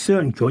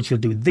certain coach. He'll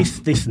do this,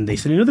 this, and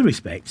this, and in other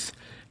respects,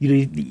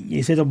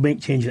 he says I'll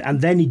make changes,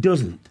 and then he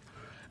doesn't.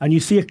 And you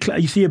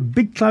see a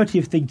big clarity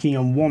of thinking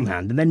on one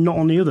hand, and then not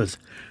on the others.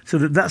 So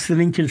that's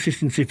an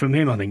inconsistency from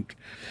him, I think.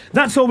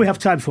 That's all we have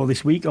time for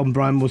this week on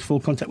Brian Moore's Full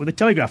Contact with the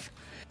Telegraph.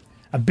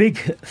 A big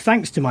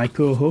thanks to my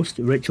co-host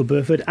Rachel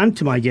Burford and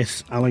to my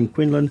guests Alan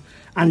Quinlan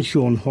and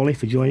Sean Holly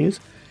for joining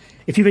us.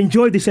 If you've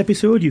enjoyed this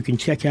episode, you can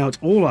check out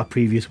all our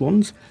previous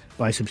ones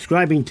by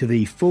subscribing to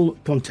the Full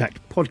Contact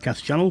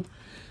podcast channel.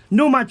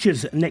 No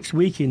matches next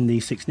week in the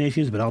Six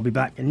Nations, but I'll be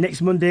back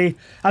next Monday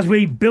as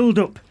we build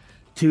up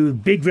to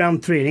big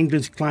round 3 in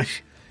England's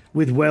clash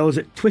with Wales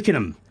at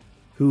Twickenham.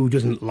 Who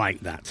doesn't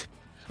like that?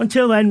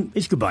 Until then,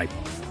 it's goodbye.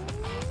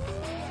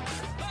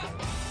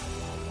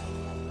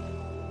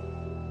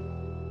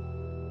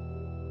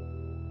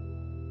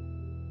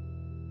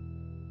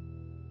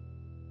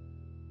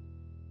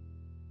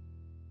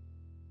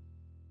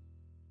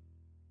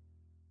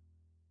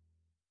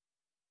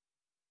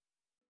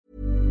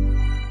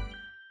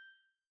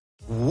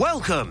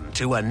 Welcome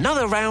to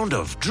another round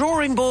of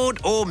Drawing Board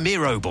or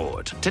Miro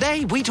Board.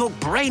 Today we talk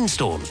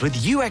brainstorms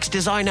with UX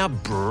designer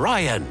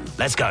Brian.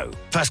 Let's go.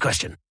 First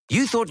question.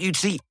 You thought you'd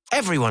see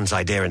everyone's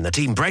idea in the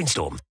team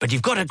brainstorm, but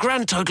you've got a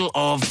grand total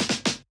of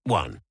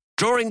 1.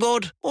 Drawing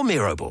board or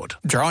Miro board?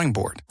 Drawing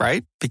board,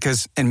 right?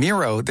 Because in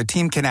Miro, the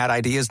team can add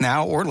ideas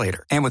now or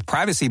later. And with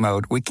privacy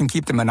mode, we can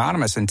keep them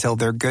anonymous until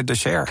they're good to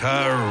share.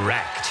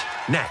 Correct.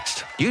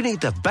 Next, you need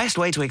the best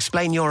way to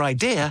explain your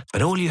idea,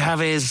 but all you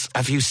have is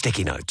a few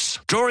sticky notes.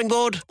 Drawing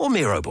board or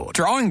Miro board?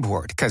 Drawing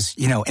board, because,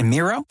 in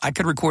Miro, I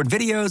could record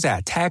videos,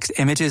 add text,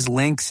 images,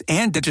 links,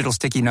 and digital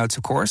sticky notes,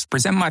 of course,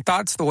 present my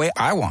thoughts the way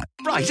I want.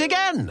 Right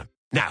again.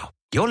 Now,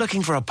 you're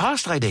looking for a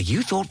past idea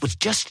you thought was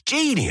just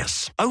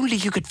genius. Only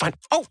you could find...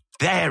 Oh,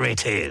 there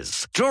it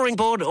is. Drawing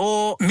board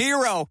or...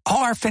 Miro.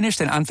 All our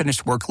finished and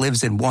unfinished work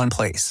lives in one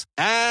place.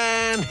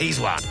 And he's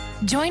won.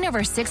 Join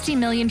over 60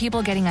 million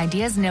people getting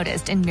ideas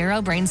noticed in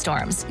Miro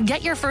Brainstorms.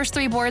 Get your first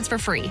 3 boards for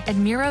free at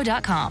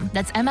Miro.com.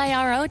 That's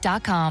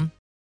Miro.com.